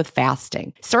experiences with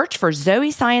fasting. Search for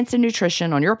Zoe Science and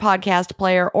Nutrition on your podcast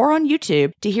player or on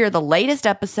YouTube to hear the latest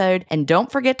episode, and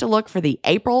don't forget to look for the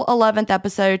April 11th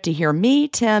episode to hear me,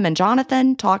 Tim, and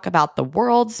Jonathan talk about the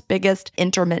world's biggest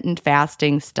intermittent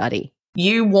fasting study.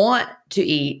 You want to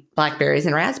eat blackberries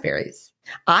and raspberries.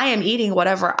 I am eating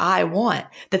whatever I want.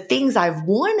 The things I've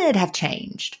wanted have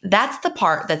changed. That's the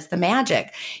part that's the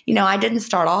magic. I didn't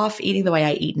start off eating the way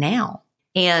I eat now.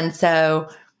 And so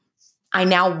I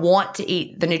now want to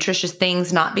eat the nutritious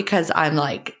things, not because I'm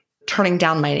like turning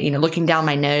down my, looking down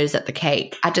my nose at the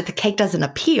cake. The cake doesn't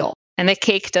appeal. And the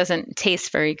cake doesn't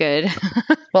taste very good.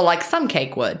 Well, like some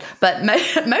cake would, but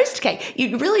most cake,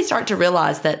 you really start to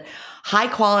realize that, high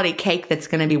quality cake that's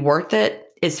going to be worth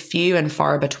it is few and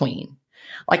far between.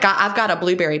 Like I've got a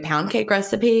blueberry pound cake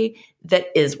recipe that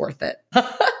is worth it.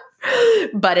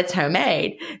 But it's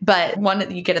homemade. But one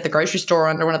that you get at the grocery store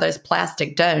under one of those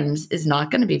plastic domes is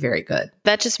not going to be very good.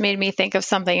 That just made me think of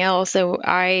something else. So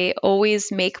I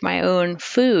always make my own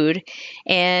food.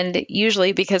 And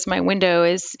usually because my window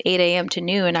is 8 a.m. to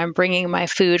noon, I'm bringing my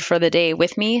food for the day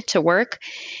with me to work.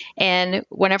 And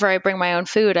whenever I bring my own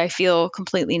food, I feel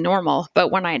completely normal.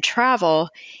 But when I travel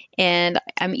and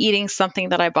I'm eating something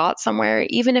that I bought somewhere,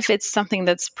 even if it's something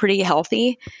that's pretty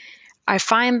healthy, I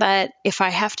find that if I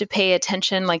have to pay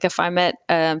attention, like if I'm at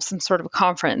some sort of a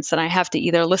conference and I have to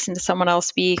either listen to someone else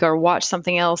speak or watch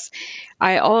something else,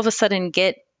 I all of a sudden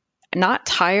get not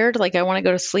tired, like I want to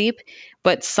go to sleep,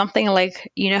 but something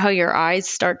like, you know how your eyes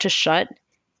start to shut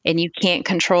and you can't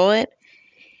control it?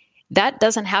 That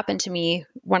doesn't happen to me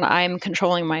when I'm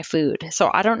controlling my food. So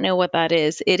I don't know what that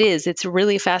is. It's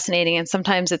really fascinating. And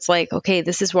sometimes it's like, okay,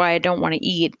 this is why I don't want to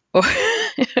eat. Or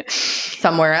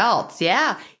somewhere else.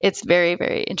 Yeah. It's very,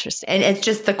 very interesting. And it's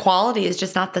just the quality is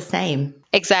just not the same.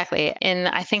 Exactly. And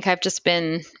I think I've just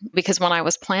been, because when I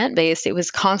was plant-based, it was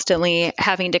constantly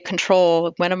having to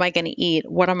control when am I going to eat?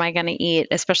 What am I going to eat?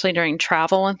 Especially during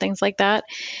travel and things like that.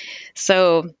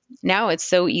 So now it's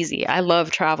so easy. I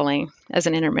love traveling as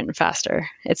an intermittent faster.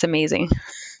 It's amazing.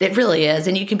 It really is.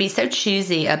 And you can be so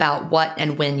choosy about what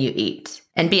and when you eat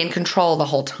and be in control the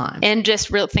whole time. And just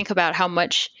think about how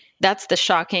much, that's the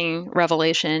shocking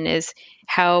revelation, is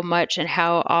how much and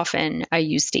how often I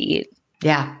used to eat.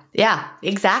 Yeah. Yeah,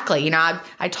 exactly. You know,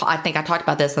 I think I talked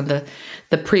about this on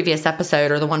the previous episode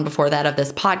or the one before that of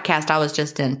this podcast. I was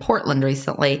just in Portland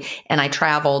recently and I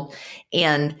traveled,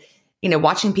 and you know,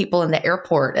 watching people in the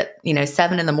airport at,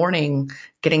 7 a.m,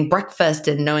 getting breakfast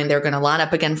and knowing they're going to line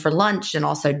up again for lunch and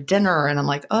also dinner. And I'm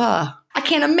like, I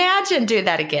can't imagine doing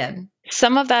that again.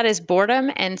 Some of that is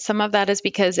boredom, and some of that is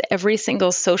because every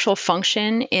single social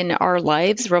function in our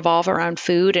lives revolve around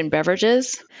food and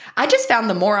beverages. I just found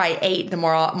the more I ate, the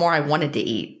more I wanted to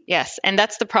eat. Yes, and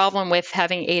that's the problem with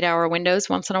having 8-hour windows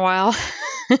once in a while.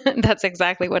 That's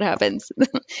exactly what happens.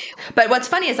 But what's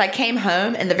funny is I came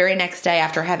home, and the very next day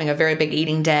after having a very big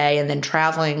eating day and then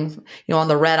traveling, on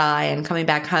the red eye and coming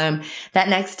back home, that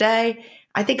next day,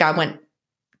 I think I went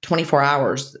 24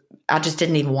 hours. I just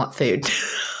didn't even want food.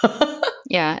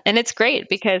 Yeah. And it's great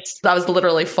because I was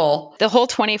literally full. The whole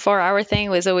 24-hour thing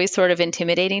was always sort of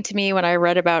intimidating to me when I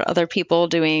read about other people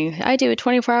I do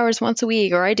 24 hours once a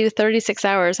week, or I do 36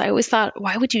 hours. I always thought,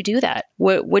 why would you do that?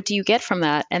 What do you get from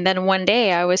that? And then one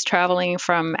day I was traveling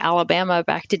from Alabama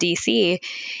back to DC,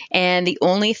 and the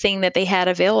only thing that they had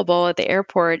available at the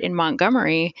airport in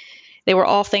Montgomery, they were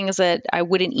all things that I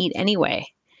wouldn't eat anyway.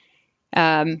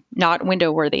 Not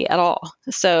window worthy at all.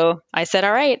 So I said,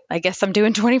 all right, I guess I'm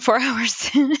doing 24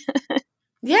 hours.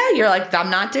 Yeah, you're like, I'm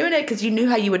not doing it because you knew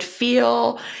how you would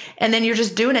feel. And then you're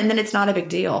just doing it, and then it's not a big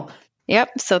deal.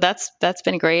 Yep. So that's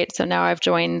been great. So now I've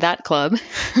joined that club.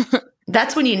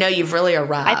 That's when you know you've really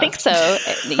arrived. I think so.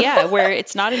 Yeah, where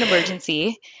it's not an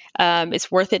emergency.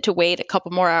 It's worth it to wait a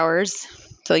couple more hours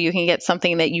so you can get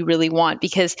something that you really want,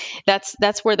 because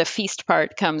that's where the feast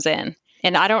part comes in.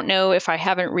 And I don't know if I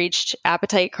haven't reached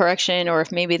appetite correction or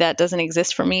if maybe that doesn't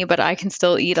exist for me, but I can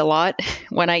still eat a lot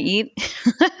when I eat.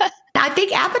 I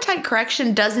think appetite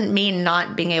correction doesn't mean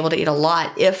not being able to eat a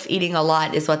lot if eating a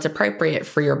lot is what's appropriate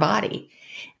for your body.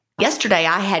 Yesterday,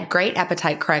 I had great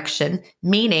appetite correction,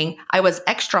 meaning I was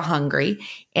extra hungry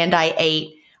and I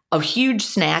ate a huge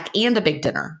snack and a big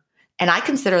dinner. And I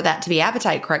consider that to be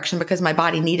appetite correction because my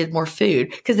body needed more food.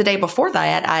 Because the day before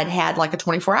that, I'd had like a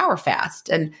 24-hour fast,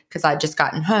 and because I'd just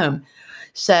gotten home.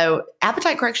 So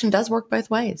appetite correction does work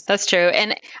both ways. That's true.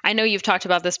 And I know you've talked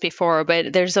about this before,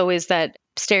 but there's always that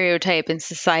stereotype in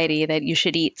society that you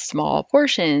should eat small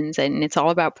portions and it's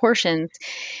all about portions.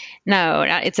 No,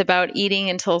 it's about eating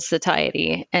until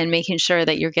satiety and making sure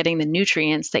that you're getting the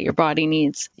nutrients that your body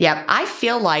needs. Yeah, I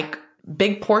feel like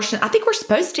big portion. I think we're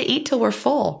supposed to eat till we're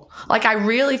full. Like I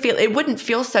really feel it wouldn't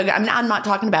feel so good. I'm not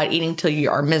talking about eating till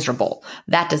you are miserable.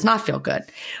 That does not feel good.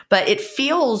 But it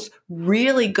feels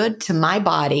really good to my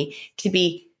body to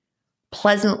be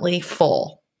pleasantly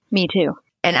full. Me too.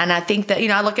 And I think that,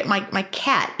 I look at my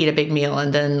cat eat a big meal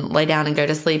and then lay down and go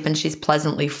to sleep and she's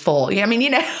pleasantly full. Yeah, I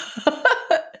mean, I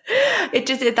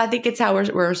think it's how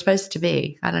we're supposed to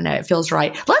be. I don't know. It feels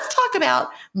right. Let's talk about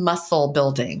muscle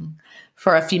building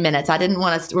for a few minutes. I didn't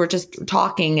want to, we're just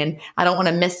talking and I don't want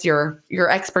to miss your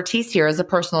expertise here as a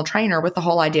personal trainer with the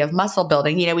whole idea of muscle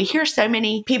building. We hear so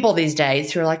many people these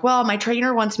days who are like, well, my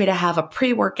trainer wants me to have a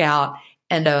pre-workout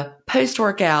and a post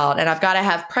workout, and I've got to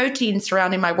have protein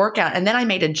surrounding my workout. And then I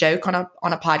made a joke on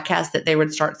a podcast that they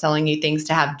would start selling you things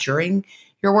to have during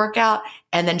your workout.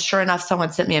 And then sure enough,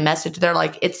 someone sent me a message. They're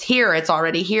like, it's here. It's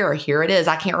already here. Here it is.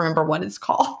 I can't remember what it's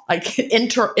called. Like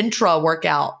intra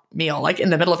workout meal, like in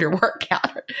the middle of your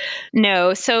workout.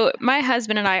 No. So my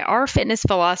husband and I, our fitness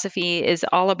philosophy is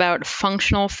all about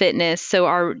functional fitness. So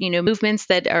our, movements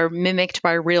that are mimicked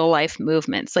by real life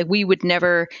movements. Like we would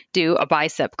never do a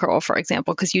bicep curl, for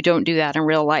example, because you don't do that in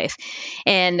real life.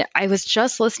 And I was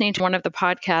just listening to one of the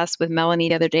podcasts with Melanie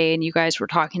the other day, and you guys were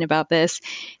talking about this.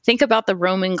 Think about the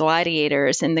Roman gladiators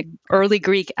and the early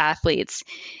Greek athletes.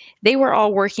 They were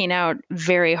all working out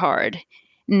very hard.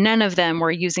 None of them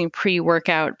were using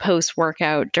pre-workout,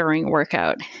 post-workout, during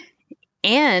workout.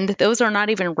 And those are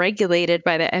not even regulated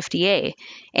by the FDA.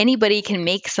 Anybody can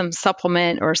make some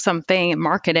supplement or something and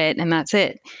market it, and that's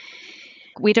it.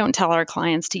 We don't tell our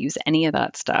clients to use any of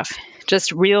that stuff.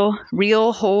 Just real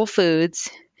whole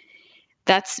foods.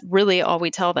 That's really all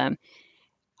we tell them.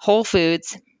 Whole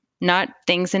foods, not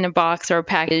things in a box or a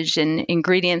package and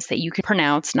ingredients that you can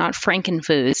pronounce, not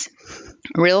frankenfoods,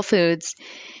 real foods.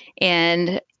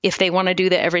 And if they want to do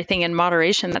everything in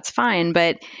moderation, that's fine.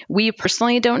 But we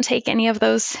personally don't take any of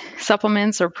those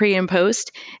supplements or pre and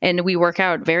post. And we work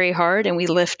out very hard and we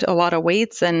lift a lot of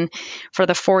weights. And for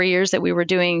the 4 years that we were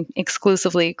doing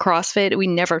exclusively CrossFit, we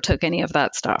never took any of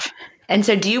that stuff. And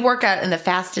so do you work out in the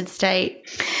fasted state?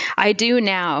 I do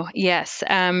now, yes.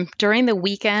 During the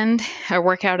weekend, I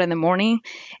work out in the morning,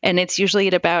 and it's usually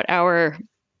at about hour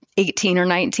 18 or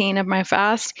 19 of my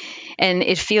fast, and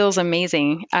it feels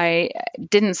amazing. I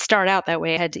didn't start out that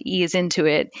way. I had to ease into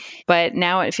it, but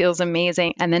now it feels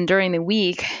amazing. And then during the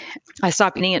week, I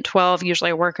stop eating at 12.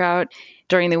 Usually I work out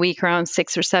during the week around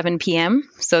 6 or 7 p.m.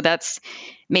 So that's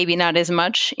maybe not as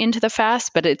much into the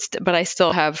fast, but I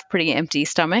still have pretty empty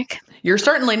stomach. You're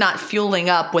certainly not fueling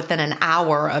up within an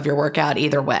hour of your workout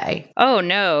either way. Oh,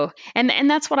 no. And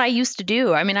that's what I used to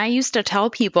do. I mean, I used to tell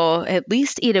people, at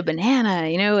least eat a banana,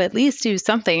 at least do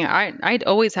something. I'd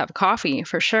always have coffee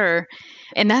for sure.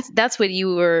 And that's what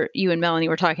you and Melanie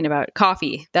were talking about.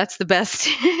 Coffee. That's the best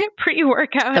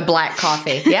pre-workout. The black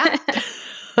coffee. Yeah.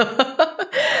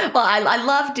 Well, I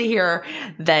love to hear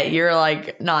that you're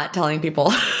like not telling people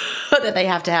that they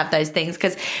have to have those things,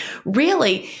 because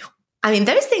really, I mean,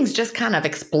 those things just kind of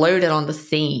exploded on the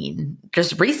scene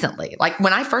just recently. Like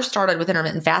when I first started with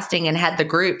intermittent fasting and had the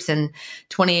groups in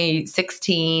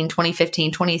 2016,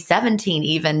 2015, 2017,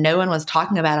 even no one was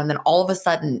talking about them. Then all of a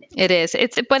sudden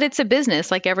but it's a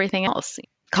business like everything else.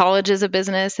 College is a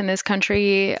business in this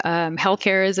country.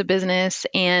 Healthcare is a business.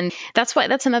 And that's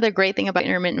another great thing about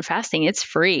intermittent fasting. It's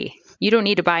free. You don't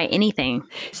need to buy anything.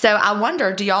 So I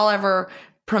wonder, do y'all ever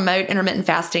promote intermittent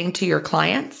fasting to your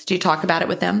clients? Do you talk about it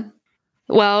with them?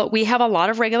 Well, we have a lot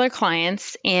of regular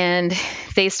clients, and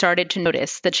they started to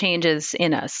notice the changes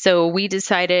in us. So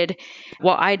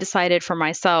I decided for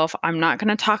myself, I'm not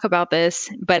going to talk about this,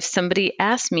 but if somebody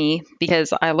asks me,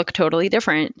 because I look totally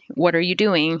different, what are you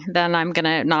doing? Then I'm going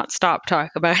to not stop talking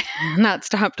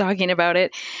about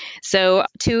it. So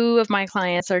 2 of my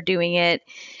clients are doing it.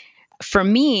 For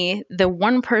me, the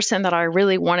one person that I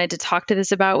really wanted to talk to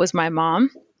this about was my mom.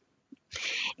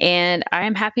 And I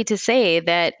am happy to say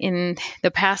that in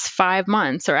the past 5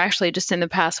 months, or actually just in the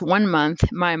past 1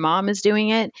 month, my mom is doing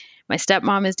it. My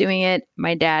stepmom is doing it.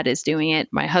 My dad is doing it.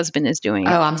 My husband is doing it.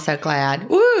 Oh, I'm so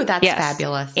glad. Ooh, that's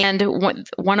fabulous. And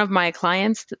one of my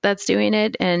clients that's doing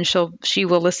it, and she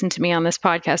will listen to me on this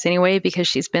podcast anyway, because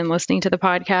she's been listening to the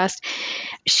podcast.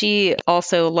 She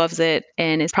also loves it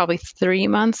and is probably 3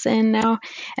 months in now.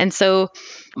 And so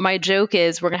my joke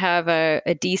is we're going to have a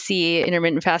DC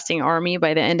intermittent fasting army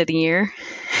by the end of the year.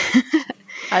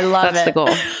 I love it. That's the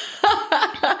goal.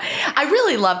 I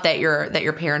really love that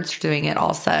your parents are doing it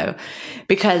also,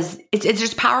 because it's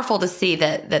just powerful to see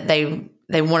that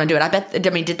they want to do it. I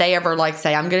mean, did they ever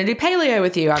say, I'm going to do paleo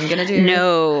with you? I'm going to do...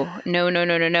 No.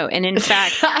 And in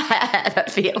fact, I had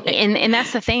that feeling. And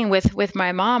that's the thing with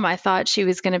my mom. I thought she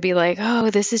was going to be like, oh,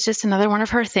 this is just another one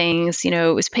of her things. It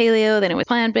was paleo, then it was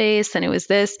plant-based, then it was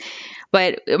this.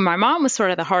 But my mom was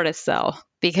sort of the hardest sell,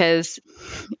 because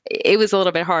it was a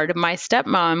little bit hard. My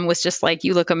stepmom was just like,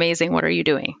 you look amazing. What are you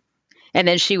doing? And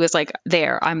then she was like,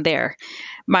 I'm there.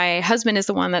 My husband is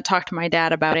the one that talked to my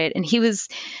dad about it. And he was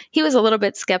a little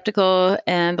bit skeptical.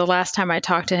 And the last time I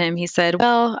talked to him, he said,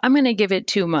 well, I'm going to give it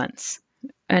 2 months.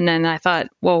 And then I thought,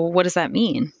 well, what does that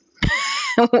mean?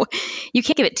 You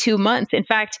can't give it 2 months. In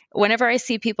fact, whenever I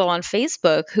see people on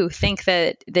Facebook who think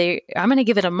that I'm going to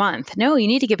give it a month. No, you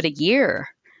need to give it a year.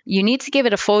 You need to give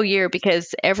it a full year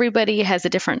because everybody has a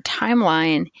different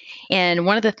timeline. And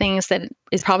one of the things that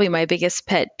is probably my biggest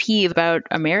pet peeve about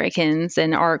Americans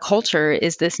and our culture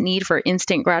is this need for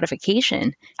instant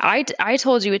gratification. I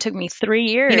told you it took me 3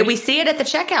 years. We see it at the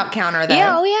checkout counter, though.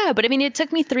 Yeah, oh yeah. But I mean, it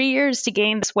took me 3 years to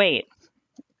gain this weight.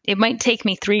 It might take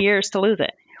me 3 years to lose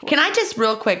it. Can I just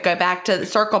real quick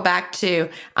circle back to,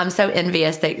 I'm so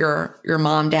envious that your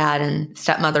mom, dad, and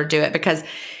stepmother do it, because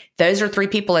those are 3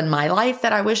 people in my life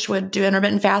that I wish would do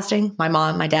intermittent fasting: my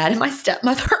mom, my dad, and my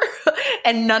stepmother.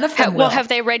 And none of them will. Well, have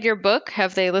they read your book?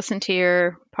 Have they listened to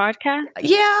your podcast?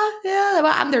 Yeah.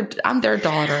 Well, I'm their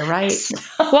daughter, right?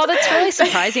 Well, that's really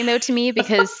surprising though to me,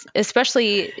 because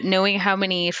especially knowing how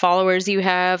many followers you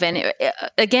have, and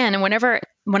again, whenever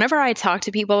I talk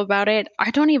to people about it,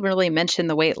 I don't even really mention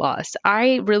the weight loss.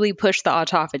 I really push the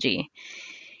autophagy.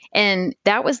 And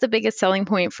that was the biggest selling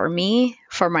point for me,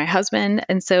 for my husband,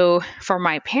 and so for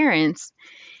my parents.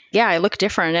 Yeah, I look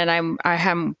different, and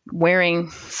I'm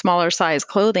wearing smaller size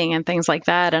clothing and things like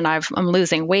that, and I'm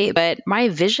losing weight, but my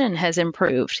vision has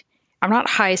improved. I'm not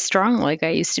high strung like I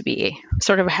used to be. I'm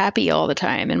sort of happy all the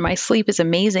time, and my sleep is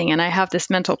amazing, and I have this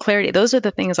mental clarity. Those are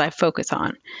the things I focus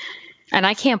on, and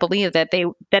I can't believe that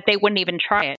they wouldn't even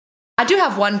try it. I do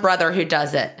have one brother who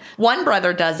does it. One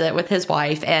brother does it with his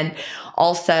wife. And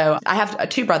also I have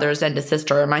 2 brothers and a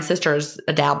sister. My sister's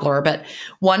a dabbler, but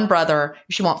one brother,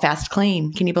 she won't fast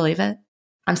clean. Can you believe it?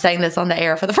 I'm saying this on the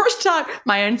air for the first time.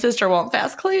 My own sister won't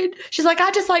fast clean. She's like, I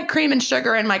just like cream and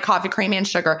sugar in my coffee, cream and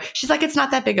sugar. She's like, it's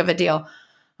not that big of a deal.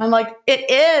 I'm like,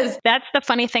 it is. That's the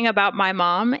funny thing about my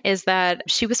mom, is that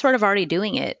she was sort of already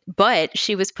doing it, but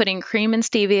she was putting cream and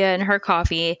stevia in her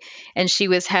coffee, and she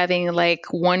was having like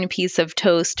 1 piece of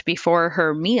toast before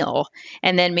her meal,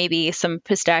 and then maybe some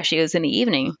pistachios in the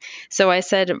evening. So I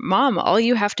said, Mom, all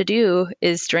you have to do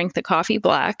is drink the coffee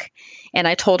black. And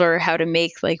I told her how to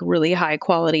make like really high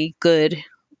quality, good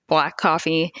black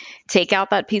coffee, take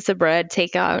out that piece of bread,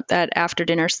 take out that after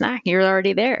dinner snack. You're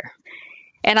already there.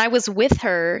 And I was with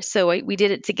her, so we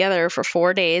did it together for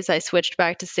 4 days. I switched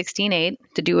back to 16/8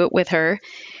 to do it with her.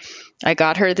 I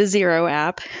got her the Zero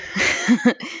app,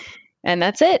 and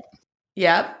that's it.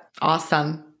 Yep.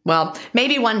 Awesome. Well,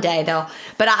 maybe one day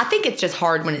but I think it's just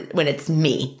hard when it's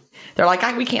me. They're like,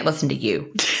 we can't listen to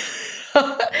you.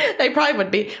 They probably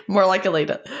would be more likely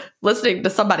to listening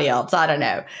to somebody else. I don't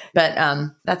know. But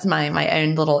that's my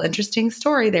own little interesting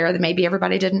story there that maybe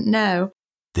everybody didn't know.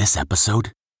 This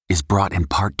episode is brought in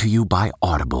part to you by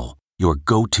Audible, your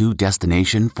go-to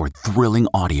destination for thrilling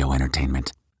audio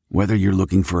entertainment. Whether you're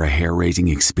looking for a hair-raising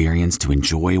experience to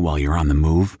enjoy while you're on the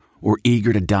move, or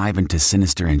eager to dive into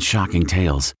sinister and shocking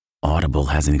tales, Audible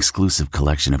has an exclusive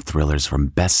collection of thrillers from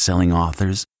best-selling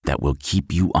authors that will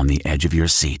keep you on the edge of your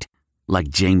seat. Like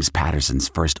James Patterson's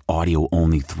first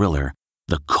audio-only thriller,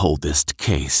 The Coldest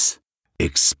Case.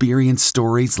 Experience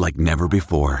stories like never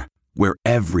before, where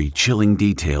every chilling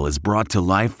detail is brought to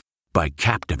life by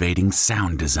captivating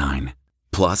sound design.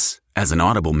 Plus, as an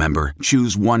Audible member,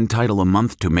 choose 1 title a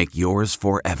month to make yours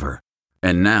forever.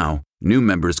 And now, new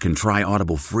members can try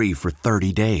Audible free for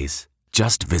 30 days.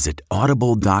 Just visit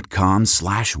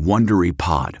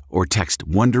audible.com/WonderyPod or text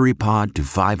WonderyPod to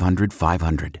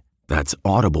 500-500. That's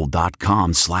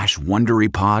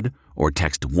audible.com/WonderyPod or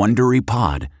text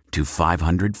WonderyPod to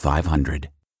 500-500.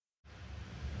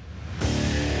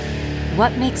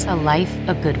 What makes a life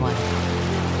a good one?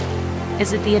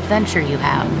 Is it the adventure you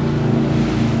have?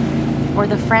 Or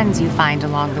the friends you find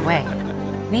along the way?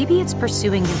 Maybe it's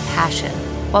pursuing your passion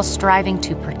while striving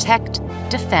to protect,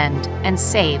 defend, and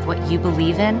save what you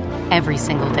believe in every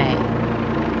single day.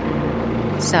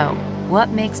 So,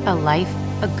 what makes a life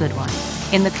a good one?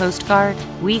 In the Coast Guard,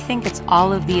 we think it's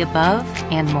all of the above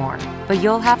and more, but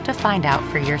you'll have to find out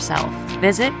for yourself.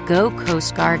 Visit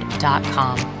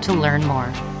gocoastguard.com to learn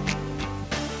more.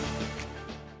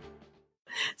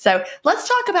 So let's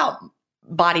talk about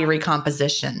body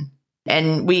recomposition.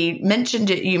 And we mentioned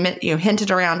it, you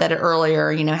hinted around at it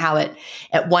earlier, how at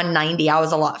 190, I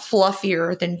was a lot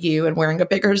fluffier than you and wearing a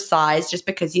bigger size just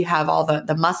because you have all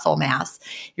the muscle mass.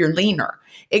 You're leaner.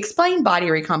 Explain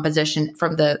body recomposition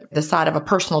from the side of a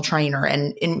personal trainer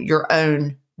and in your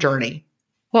own journey.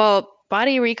 Well,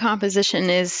 body recomposition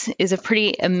is a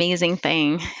pretty amazing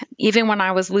thing. Even when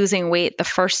I was losing weight the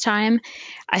first time,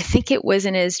 I think it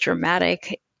wasn't as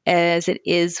dramatic as it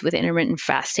is with intermittent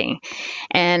fasting.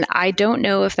 And I don't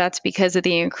know if that's because of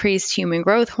the increased human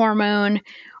growth hormone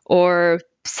or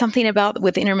something about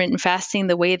with intermittent fasting,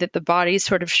 the way that the body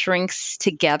sort of shrinks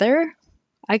together,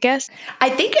 I guess. I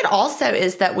think it also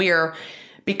is that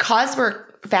because we're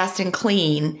fasting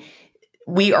clean,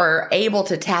 we are able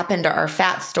to tap into our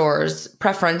fat stores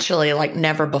preferentially like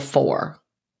never before.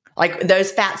 Like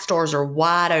those fat stores are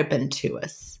wide open to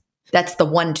us. That's the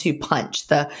 1-2 punch.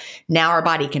 Now our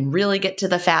body can really get to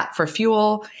the fat for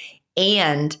fuel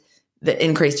and the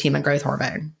increased human growth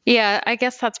hormone. Yeah, I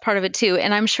guess that's part of it too.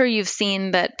 And I'm sure you've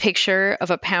seen that picture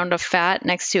of a pound of fat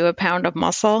next to a pound of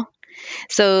muscle.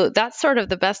 So that's sort of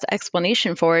the best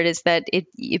explanation for it, is that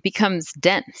it becomes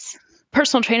dense.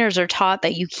 Personal trainers are taught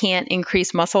that you can't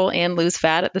increase muscle and lose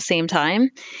fat at the same time.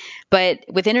 But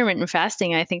with intermittent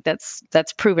fasting, I think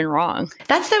that's proven wrong.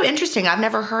 That's so interesting. I've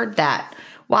never heard that.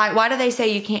 Why do they say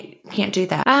you can't do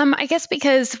that? I guess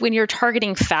because when you're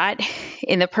targeting fat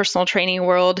in the personal training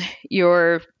world,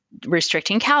 you're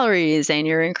restricting calories and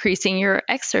you're increasing your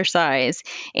exercise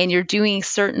and you're doing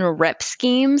certain rep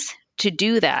schemes to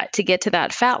do that, to get to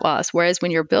that fat loss. Whereas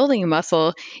when you're building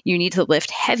muscle, you need to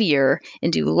lift heavier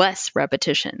and do less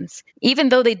repetitions, even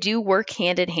though they do work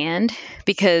hand in hand.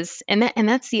 Because, and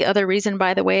that's the other reason,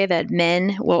 by the way, that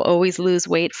men will always lose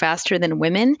weight faster than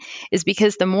women, is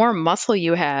because the more muscle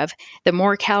you have, the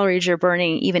more calories you're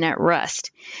burning even at rest.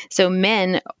 So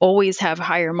men always have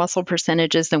higher muscle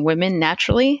percentages than women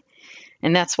naturally,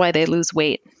 and that's why they lose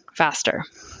weight faster.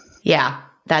 Yeah.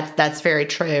 That's very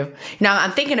true. Now,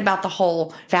 I'm thinking about the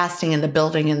whole fasting and the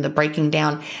building and the breaking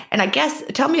down. And I guess,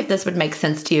 tell me if this would make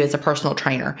sense to you as a personal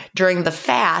trainer. During the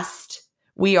fast,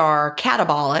 we are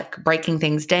catabolic, breaking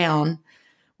things down.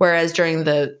 Whereas during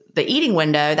the eating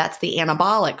window, that's the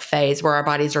anabolic phase where our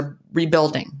bodies are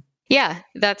rebuilding. Yeah,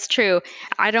 that's true.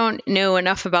 I don't know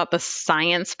enough about the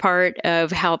science part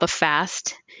of how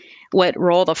what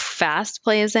role the fast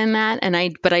plays in that.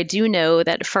 But I do know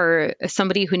that for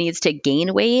somebody who needs to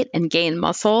gain weight and gain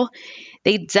muscle,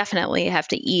 they definitely have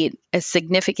to eat a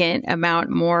significant amount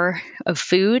more of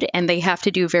food, and they have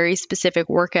to do very specific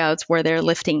workouts where they're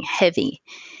lifting heavy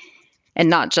and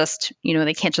not just,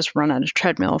 they can't just run on a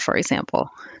treadmill, for example.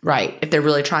 Right. If they're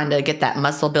really trying to get that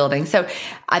muscle building. So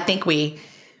I think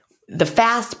the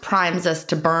fast primes us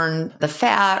to burn the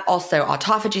fat. Also,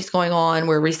 autophagy is going on.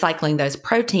 We're recycling those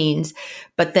proteins.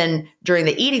 But then during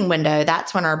the eating window,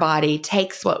 that's when our body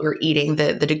takes what we're eating,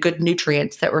 the good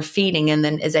nutrients that we're feeding, and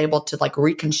then is able to like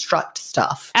reconstruct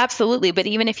stuff. Absolutely. But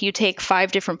even if you take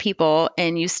 5 different people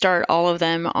and you start all of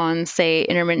them on, say,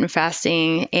 intermittent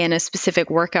fasting and a specific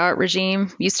workout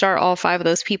regime, you start all 5 of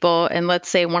those people, and let's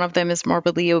say one of them is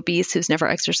morbidly obese who's never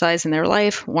exercised in their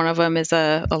life, one of them is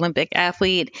a Olympic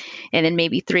athlete, and then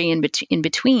maybe 3 in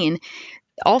between.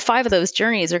 All 5 of those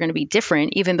journeys are going to be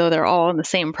different, even though they're all in the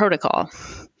same protocol.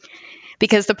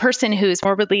 Because the person who's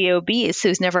morbidly obese,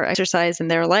 who's never exercised in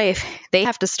their life, they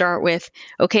have to start with,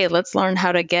 okay, let's learn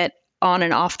how to get on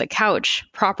and off the couch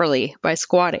properly by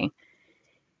squatting.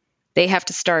 They have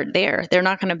to start there. They're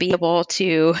not going to be able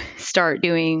to start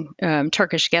doing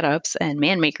Turkish get-ups and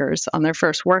man makers on their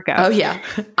first workout. Oh, yeah.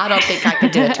 I don't think I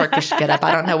could do a Turkish get-up.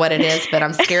 I don't know what it is, but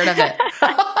I'm scared of it.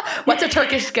 What's a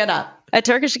Turkish get-up? A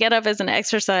Turkish get-up is an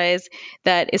exercise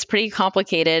that is pretty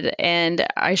complicated, and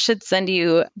I should send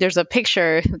you, there's a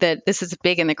picture that this is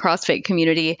big in the CrossFit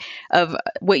community of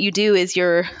what you do is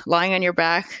you're lying on your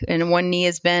back and one knee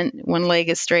is bent, one leg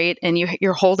is straight, and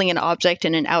you're holding an object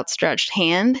in an outstretched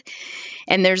hand.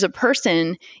 And there's a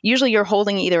person, usually you're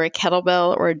holding either a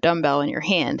kettlebell or a dumbbell in your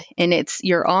hand, and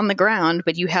you're on the ground,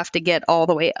 but you have to get all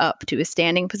the way up to a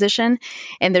standing position.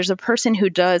 And there's a person who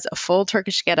does a full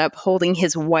Turkish get-up holding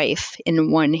his wife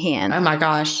in one hand. Oh my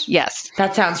gosh. Yes.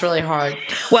 That sounds really hard.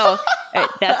 Well,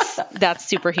 that's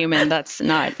superhuman. That's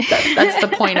not. That's the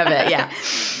point of it. Yeah.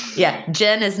 Yeah.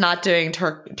 Jen is not doing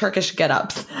Turkish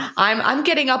get-ups. I'm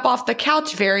getting up off the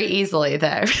couch very easily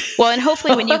though. Well, and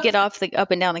hopefully when you get up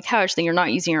and down the couch, then you're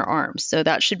not using your arms. So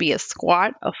that should be a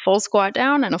squat, a full squat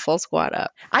down and a full squat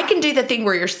up. I can do the thing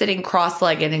where you're sitting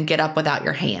cross-legged and get up without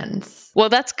your hands. Well,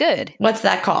 that's good. What's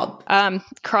that called?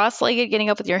 Cross-legged, getting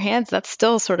up with your hands, that's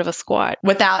still sort of a squat.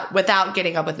 Without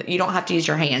getting up with it. You don't have to use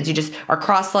your hands. You just are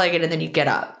cross-legged and then you get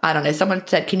up. I don't know. Someone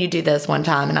said, can you do this one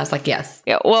time? And I was like, yes.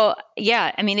 Yeah. Well,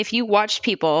 yeah. I mean, if you watch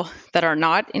people that are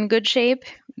not in good shape,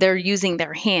 they're using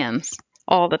their hands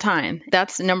all the time.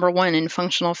 That's number one in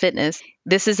functional fitness.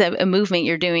 This is a movement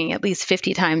you're doing at least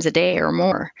 50 times a day or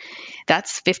more.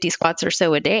 That's 50 squats or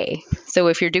so a day. So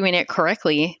if you're doing it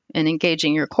correctly and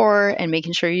engaging your core and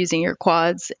making sure you're using your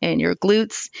quads and your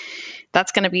glutes,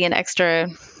 that's going to be an extra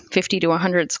 50 to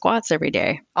 100 squats every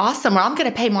day. Awesome. Well, I'm going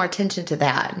to pay more attention to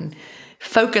that and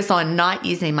focus on not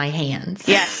using my hands.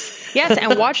 Yes. Yes.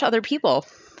 And watch other people,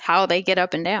 how they get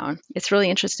up and down. It's really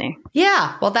interesting.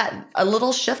 Yeah. Well, a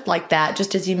little shift like that,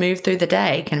 just as you move through the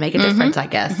day, can make a difference, I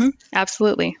guess. Mm-hmm.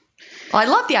 Absolutely. Well, I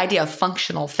love the idea of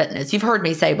functional fitness. You've heard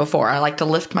me say before, I like to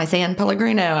lift my San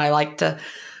Pellegrino. I like to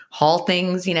haul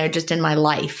things, just in my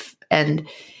life. And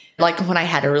like when I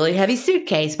had a really heavy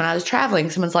suitcase when I was traveling,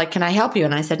 someone's like, can I help you?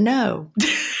 And I said, no,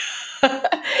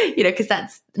 because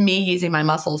that's me using my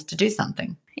muscles to do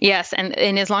something. Yes.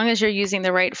 And as long as you're using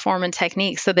the right form and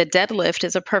technique. So the deadlift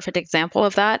is a perfect example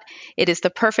of that. It is the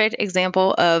perfect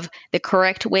example of the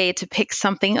correct way to pick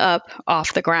something up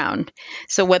off the ground.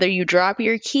 So whether you drop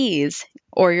your keys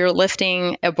or you're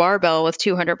lifting a barbell with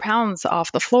 200 pounds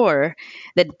off the floor,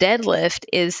 the deadlift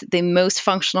is the most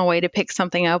functional way to pick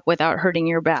something up without hurting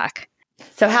your back.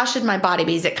 So how should my body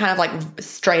be? Is it kind of like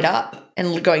straight up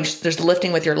and there's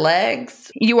lifting with your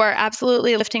legs? You are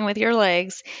absolutely lifting with your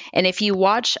legs. And if you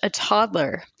watch a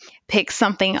toddler pick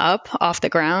something up off the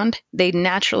ground, they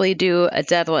naturally do a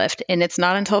deadlift. And it's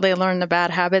not until they learn the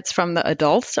bad habits from the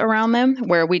adults around them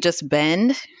where we just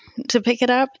bend to pick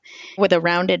it up with a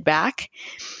rounded back.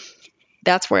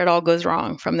 That's where it all goes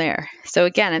wrong from there. So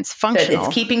again, it's functional. So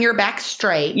it's keeping your back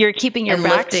straight. You're keeping your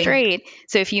back lifting straight.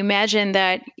 So if you imagine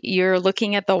that you're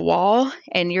looking at the wall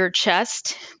and your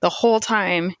chest, the whole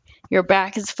time your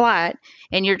back is flat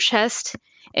and your chest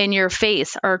and your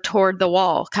face are toward the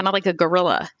wall, kind of like a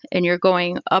gorilla, and you're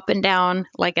going up and down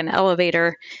like an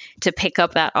elevator to pick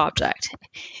up that object.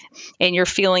 And you're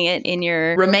feeling it in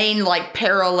your... Remain like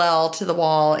parallel to the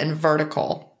wall and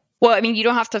vertical. Well, I mean, you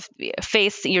don't have to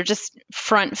face, you're just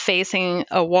front facing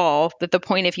a wall. But the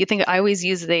point, if you think, I always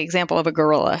use the example of a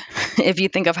gorilla. If you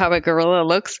think of how a gorilla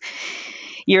looks,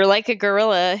 you're like a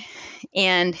gorilla,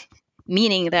 and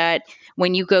meaning that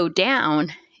when you go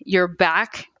down, your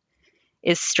back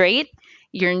is straight,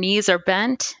 your knees are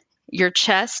bent, your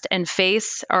chest and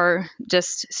face are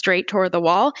just straight toward the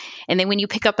wall. And then when you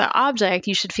pick up the object,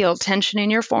 you should feel tension in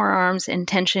your forearms and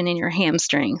tension in your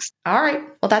hamstrings. All right.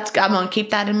 Well, I'm going to keep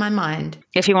that in my mind.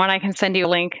 If you want, I can send you a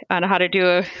link on how to do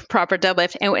a proper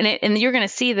deadlift. And you're going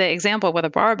to see the example with a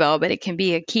barbell, but it can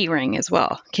be a key ring as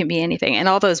well. It can be anything. And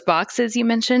all those boxes you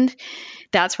mentioned,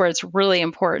 that's where it's really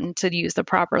important to use the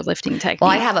proper lifting technique. Well,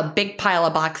 I have a big pile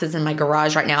of boxes in my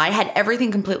garage right now. I had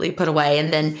everything completely put away,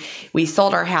 and then we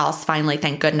sold our house finally,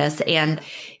 thank goodness. And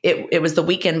it was the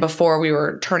weekend before we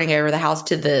were turning over the house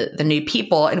to the new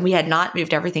people, and we had not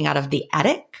moved everything out of the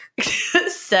attic.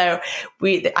 So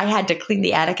I had to clean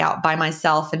the attic out by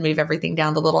myself and move everything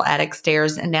down the little attic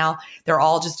stairs. And now they're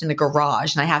all just in the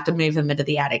garage, and I have to move them into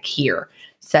the attic here.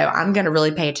 So I'm going to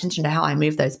really pay attention to how I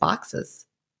move those boxes.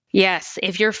 Yes.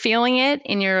 If you're feeling it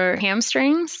in your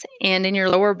hamstrings and in your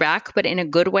lower back, but in a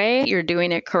good way, you're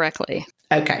doing it correctly.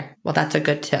 Okay. Well, that's a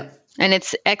good tip. And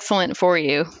it's excellent for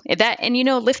you.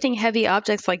 Lifting heavy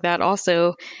objects like that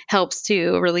also helps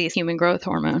to release human growth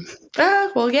hormone.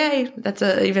 Oh, well, yay. That's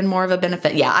even more of a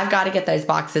benefit. Yeah, I've got to get those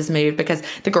boxes moved because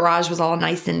the garage was all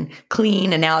nice and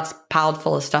clean, and now it's piled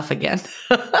full of stuff again.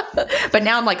 But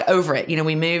now I'm like over it.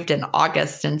 We moved in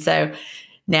August, and so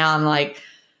now I'm like,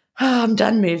 oh, I'm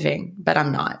done moving, but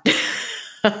I'm not.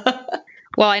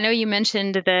 Well, I know you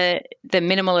mentioned the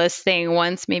minimalist thing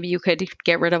once. Maybe you could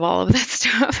get rid of all of that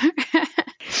stuff.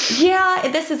 Yeah,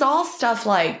 this is all stuff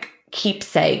like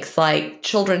keepsakes, like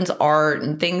children's art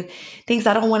and things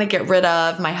I don't want to get rid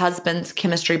of. My husband's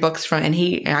chemistry books and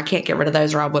I can't get rid of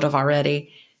those, or I would have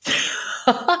already.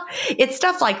 It's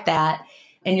stuff like that.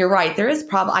 And you're right, there is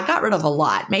I got rid of a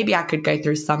lot. Maybe I could go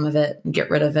through some of it and get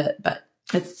rid of it, but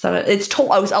it's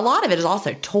toys. A lot of it is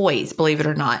also toys, believe it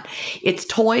or not. It's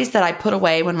toys that I put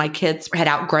away when my kids had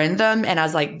outgrown them. And I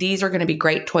was like, these are going to be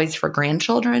great toys for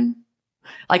grandchildren.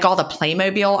 Like all the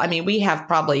Playmobil. I mean, we have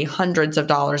probably hundreds of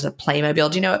dollars of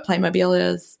Playmobil. Do you know what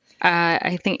Playmobil is?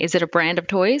 I think, is it a brand of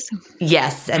toys?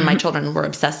 Yes. And my children were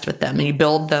obsessed with them. And you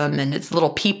build them, and it's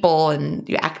little people, and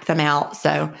you act them out.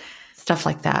 So stuff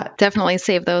like that. Definitely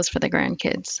save those for the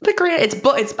grandkids.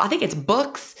 I think it's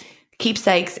books,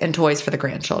 keepsakes, and toys for the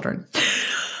grandchildren.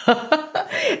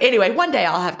 Anyway, one day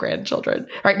I'll have grandchildren.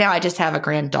 Right now I just have a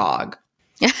grand dog.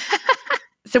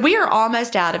 So we are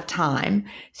almost out of time.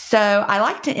 So I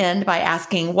like to end by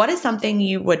asking, what is something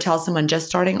you would tell someone just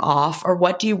starting off, or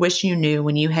what do you wish you knew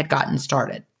when you had gotten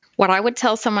started? What I would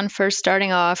tell someone first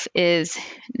starting off is,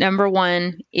 number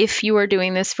one, if you are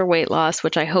doing this for weight loss,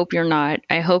 which I hope you're not,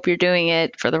 I hope you're doing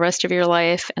it for the rest of your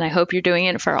life, and I hope you're doing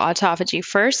it for autophagy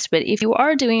first. But if you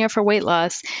are doing it for weight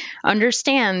loss,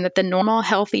 understand that the normal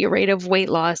healthy rate of weight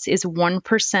loss is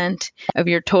 1% of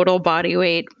your total body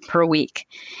weight per week.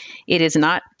 It is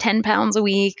not 10 pounds a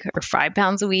week or 5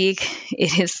 pounds a week.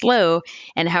 It is slow.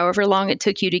 And however long it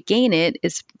took you to gain it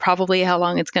is probably how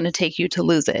long it's going to take you to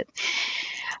lose it.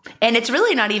 And it's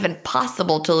really not even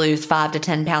possible to lose 5 to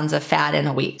 10 pounds of fat in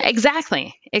a week.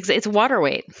 Exactly. It's water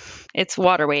weight. It's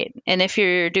water weight. And if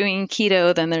you're doing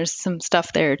keto, then there's some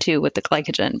stuff there too with the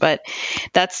glycogen, but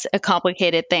that's a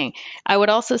complicated thing. I would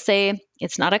also say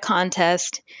it's not a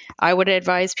contest. I would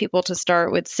advise people to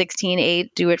start with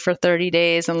 16-8, do it for 30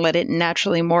 days and let it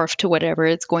naturally morph to whatever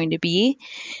it's going to be.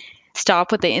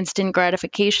 Stop with the instant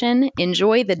gratification.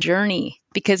 Enjoy the journey,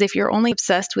 because if you're only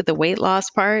obsessed with the weight loss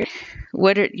part,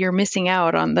 you're missing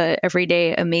out on the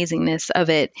everyday amazingness of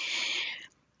it.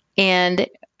 And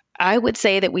I would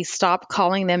say that we stop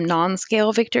calling them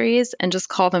non-scale victories and just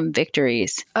call them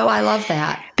victories. Oh, I love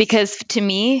that. Because to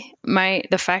me,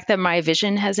 the fact that my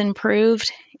vision has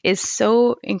improved is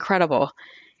so incredible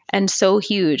and so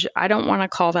huge. I don't want to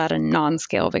call that a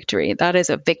non-scale victory. That is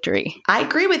a victory. I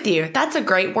agree with you. That's a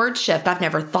great word shift. I've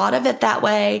never thought of it that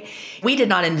way. We did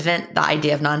not invent the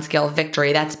idea of non-scale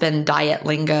victory. That's been diet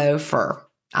lingo for,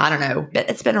 I don't know,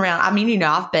 it's been around. I mean,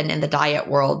 I've been in the diet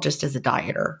world just as a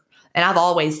dieter, and I've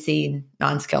always seen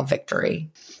non-scale victory.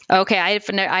 Okay, I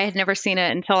had never seen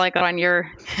it until I got on your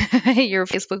your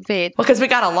Facebook page. Well, because we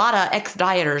got a lot of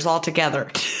ex-dieters all together.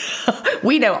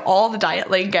 We know all the diet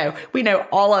lingo. We know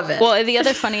all of it. Well, the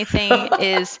other funny thing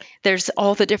is there's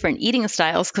all the different eating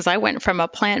styles, because I went from a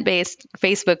plant-based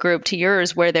Facebook group to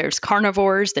yours where there's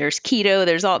carnivores, there's keto,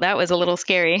 there's all. That was a little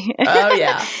scary. Oh,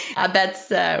 yeah. I bet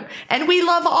so. And we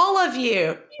love all of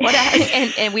you.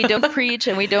 And we don't preach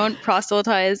and we don't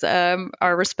proselytize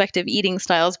our respective eating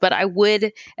styles, but I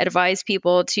would advise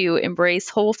people to embrace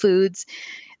whole foods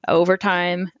over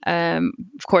time.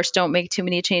 Of course, don't make too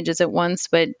many changes at once,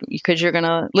 but because you're going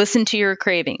to listen to your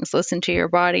cravings, listen to your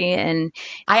body. And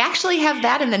I actually have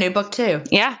that in the new book too.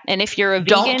 Yeah. And if you're a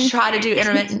vegan, don't try to do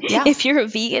intermittent. Yeah. If you're a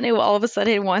vegan who all of a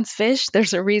sudden wants fish,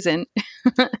 there's a reason.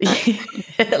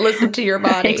 Listen to your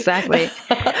body. Exactly.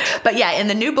 But yeah, in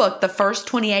the new book, the first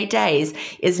 28 days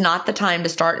is not the time to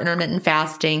start intermittent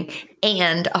fasting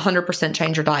and 100%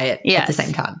 change your diet at the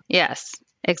same time. Yes.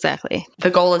 Exactly. The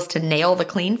goal is to nail the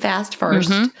clean fast first.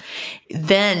 Mm-hmm.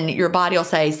 Then your body will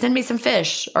say, send me some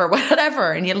fish or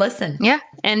whatever, and you listen. Yeah.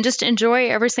 And just enjoy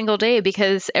every single day,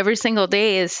 because every single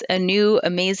day is a new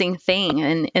amazing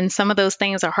thing. And some of those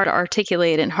things are hard to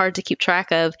articulate and hard to keep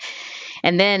track of.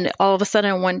 And then all of a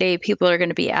sudden one day people are going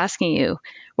to be asking you,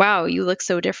 wow, you look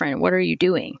so different. What are you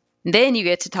doing? Then you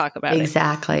get to talk about it.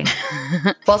 Exactly.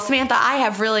 Well, Samantha, I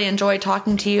have really enjoyed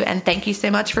talking to you, and thank you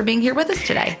so much for being here with us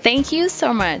today. Thank you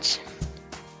so much.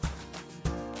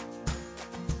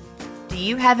 Do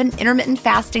you have an intermittent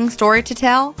fasting story to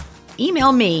tell?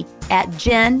 Email me at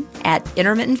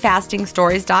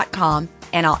jen@intermittentfastingstories.com,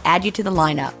 and I'll add you to the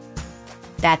lineup.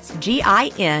 That's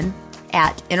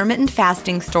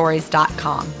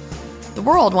GIN@intermittentfastingstories.com. The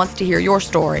world wants to hear your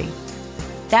story.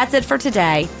 That's it for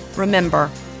today.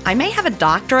 Remember, I may have a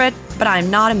doctorate, but I'm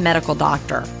not a medical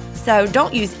doctor. So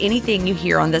don't use anything you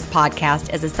hear on this podcast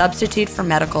as a substitute for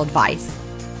medical advice.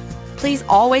 Please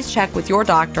always check with your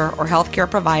doctor or healthcare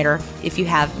provider if you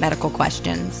have medical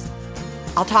questions.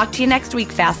 I'll talk to you next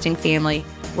week, Fasting Family,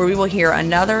 where we will hear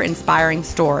another inspiring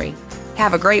story.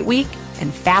 Have a great week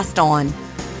and fast on.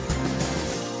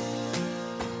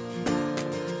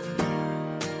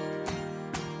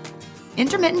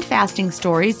 Intermittent Fasting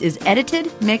Stories is edited,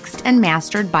 mixed, and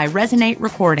mastered by Resonate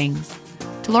Recordings.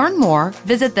 To learn more,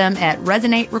 visit them at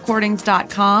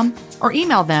resonaterecordings.com or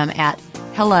email them at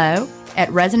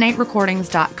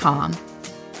hello@resonaterecordings.com.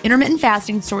 Intermittent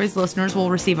Fasting Stories listeners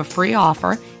will receive a free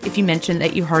offer if you mention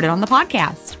that you heard it on the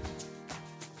podcast.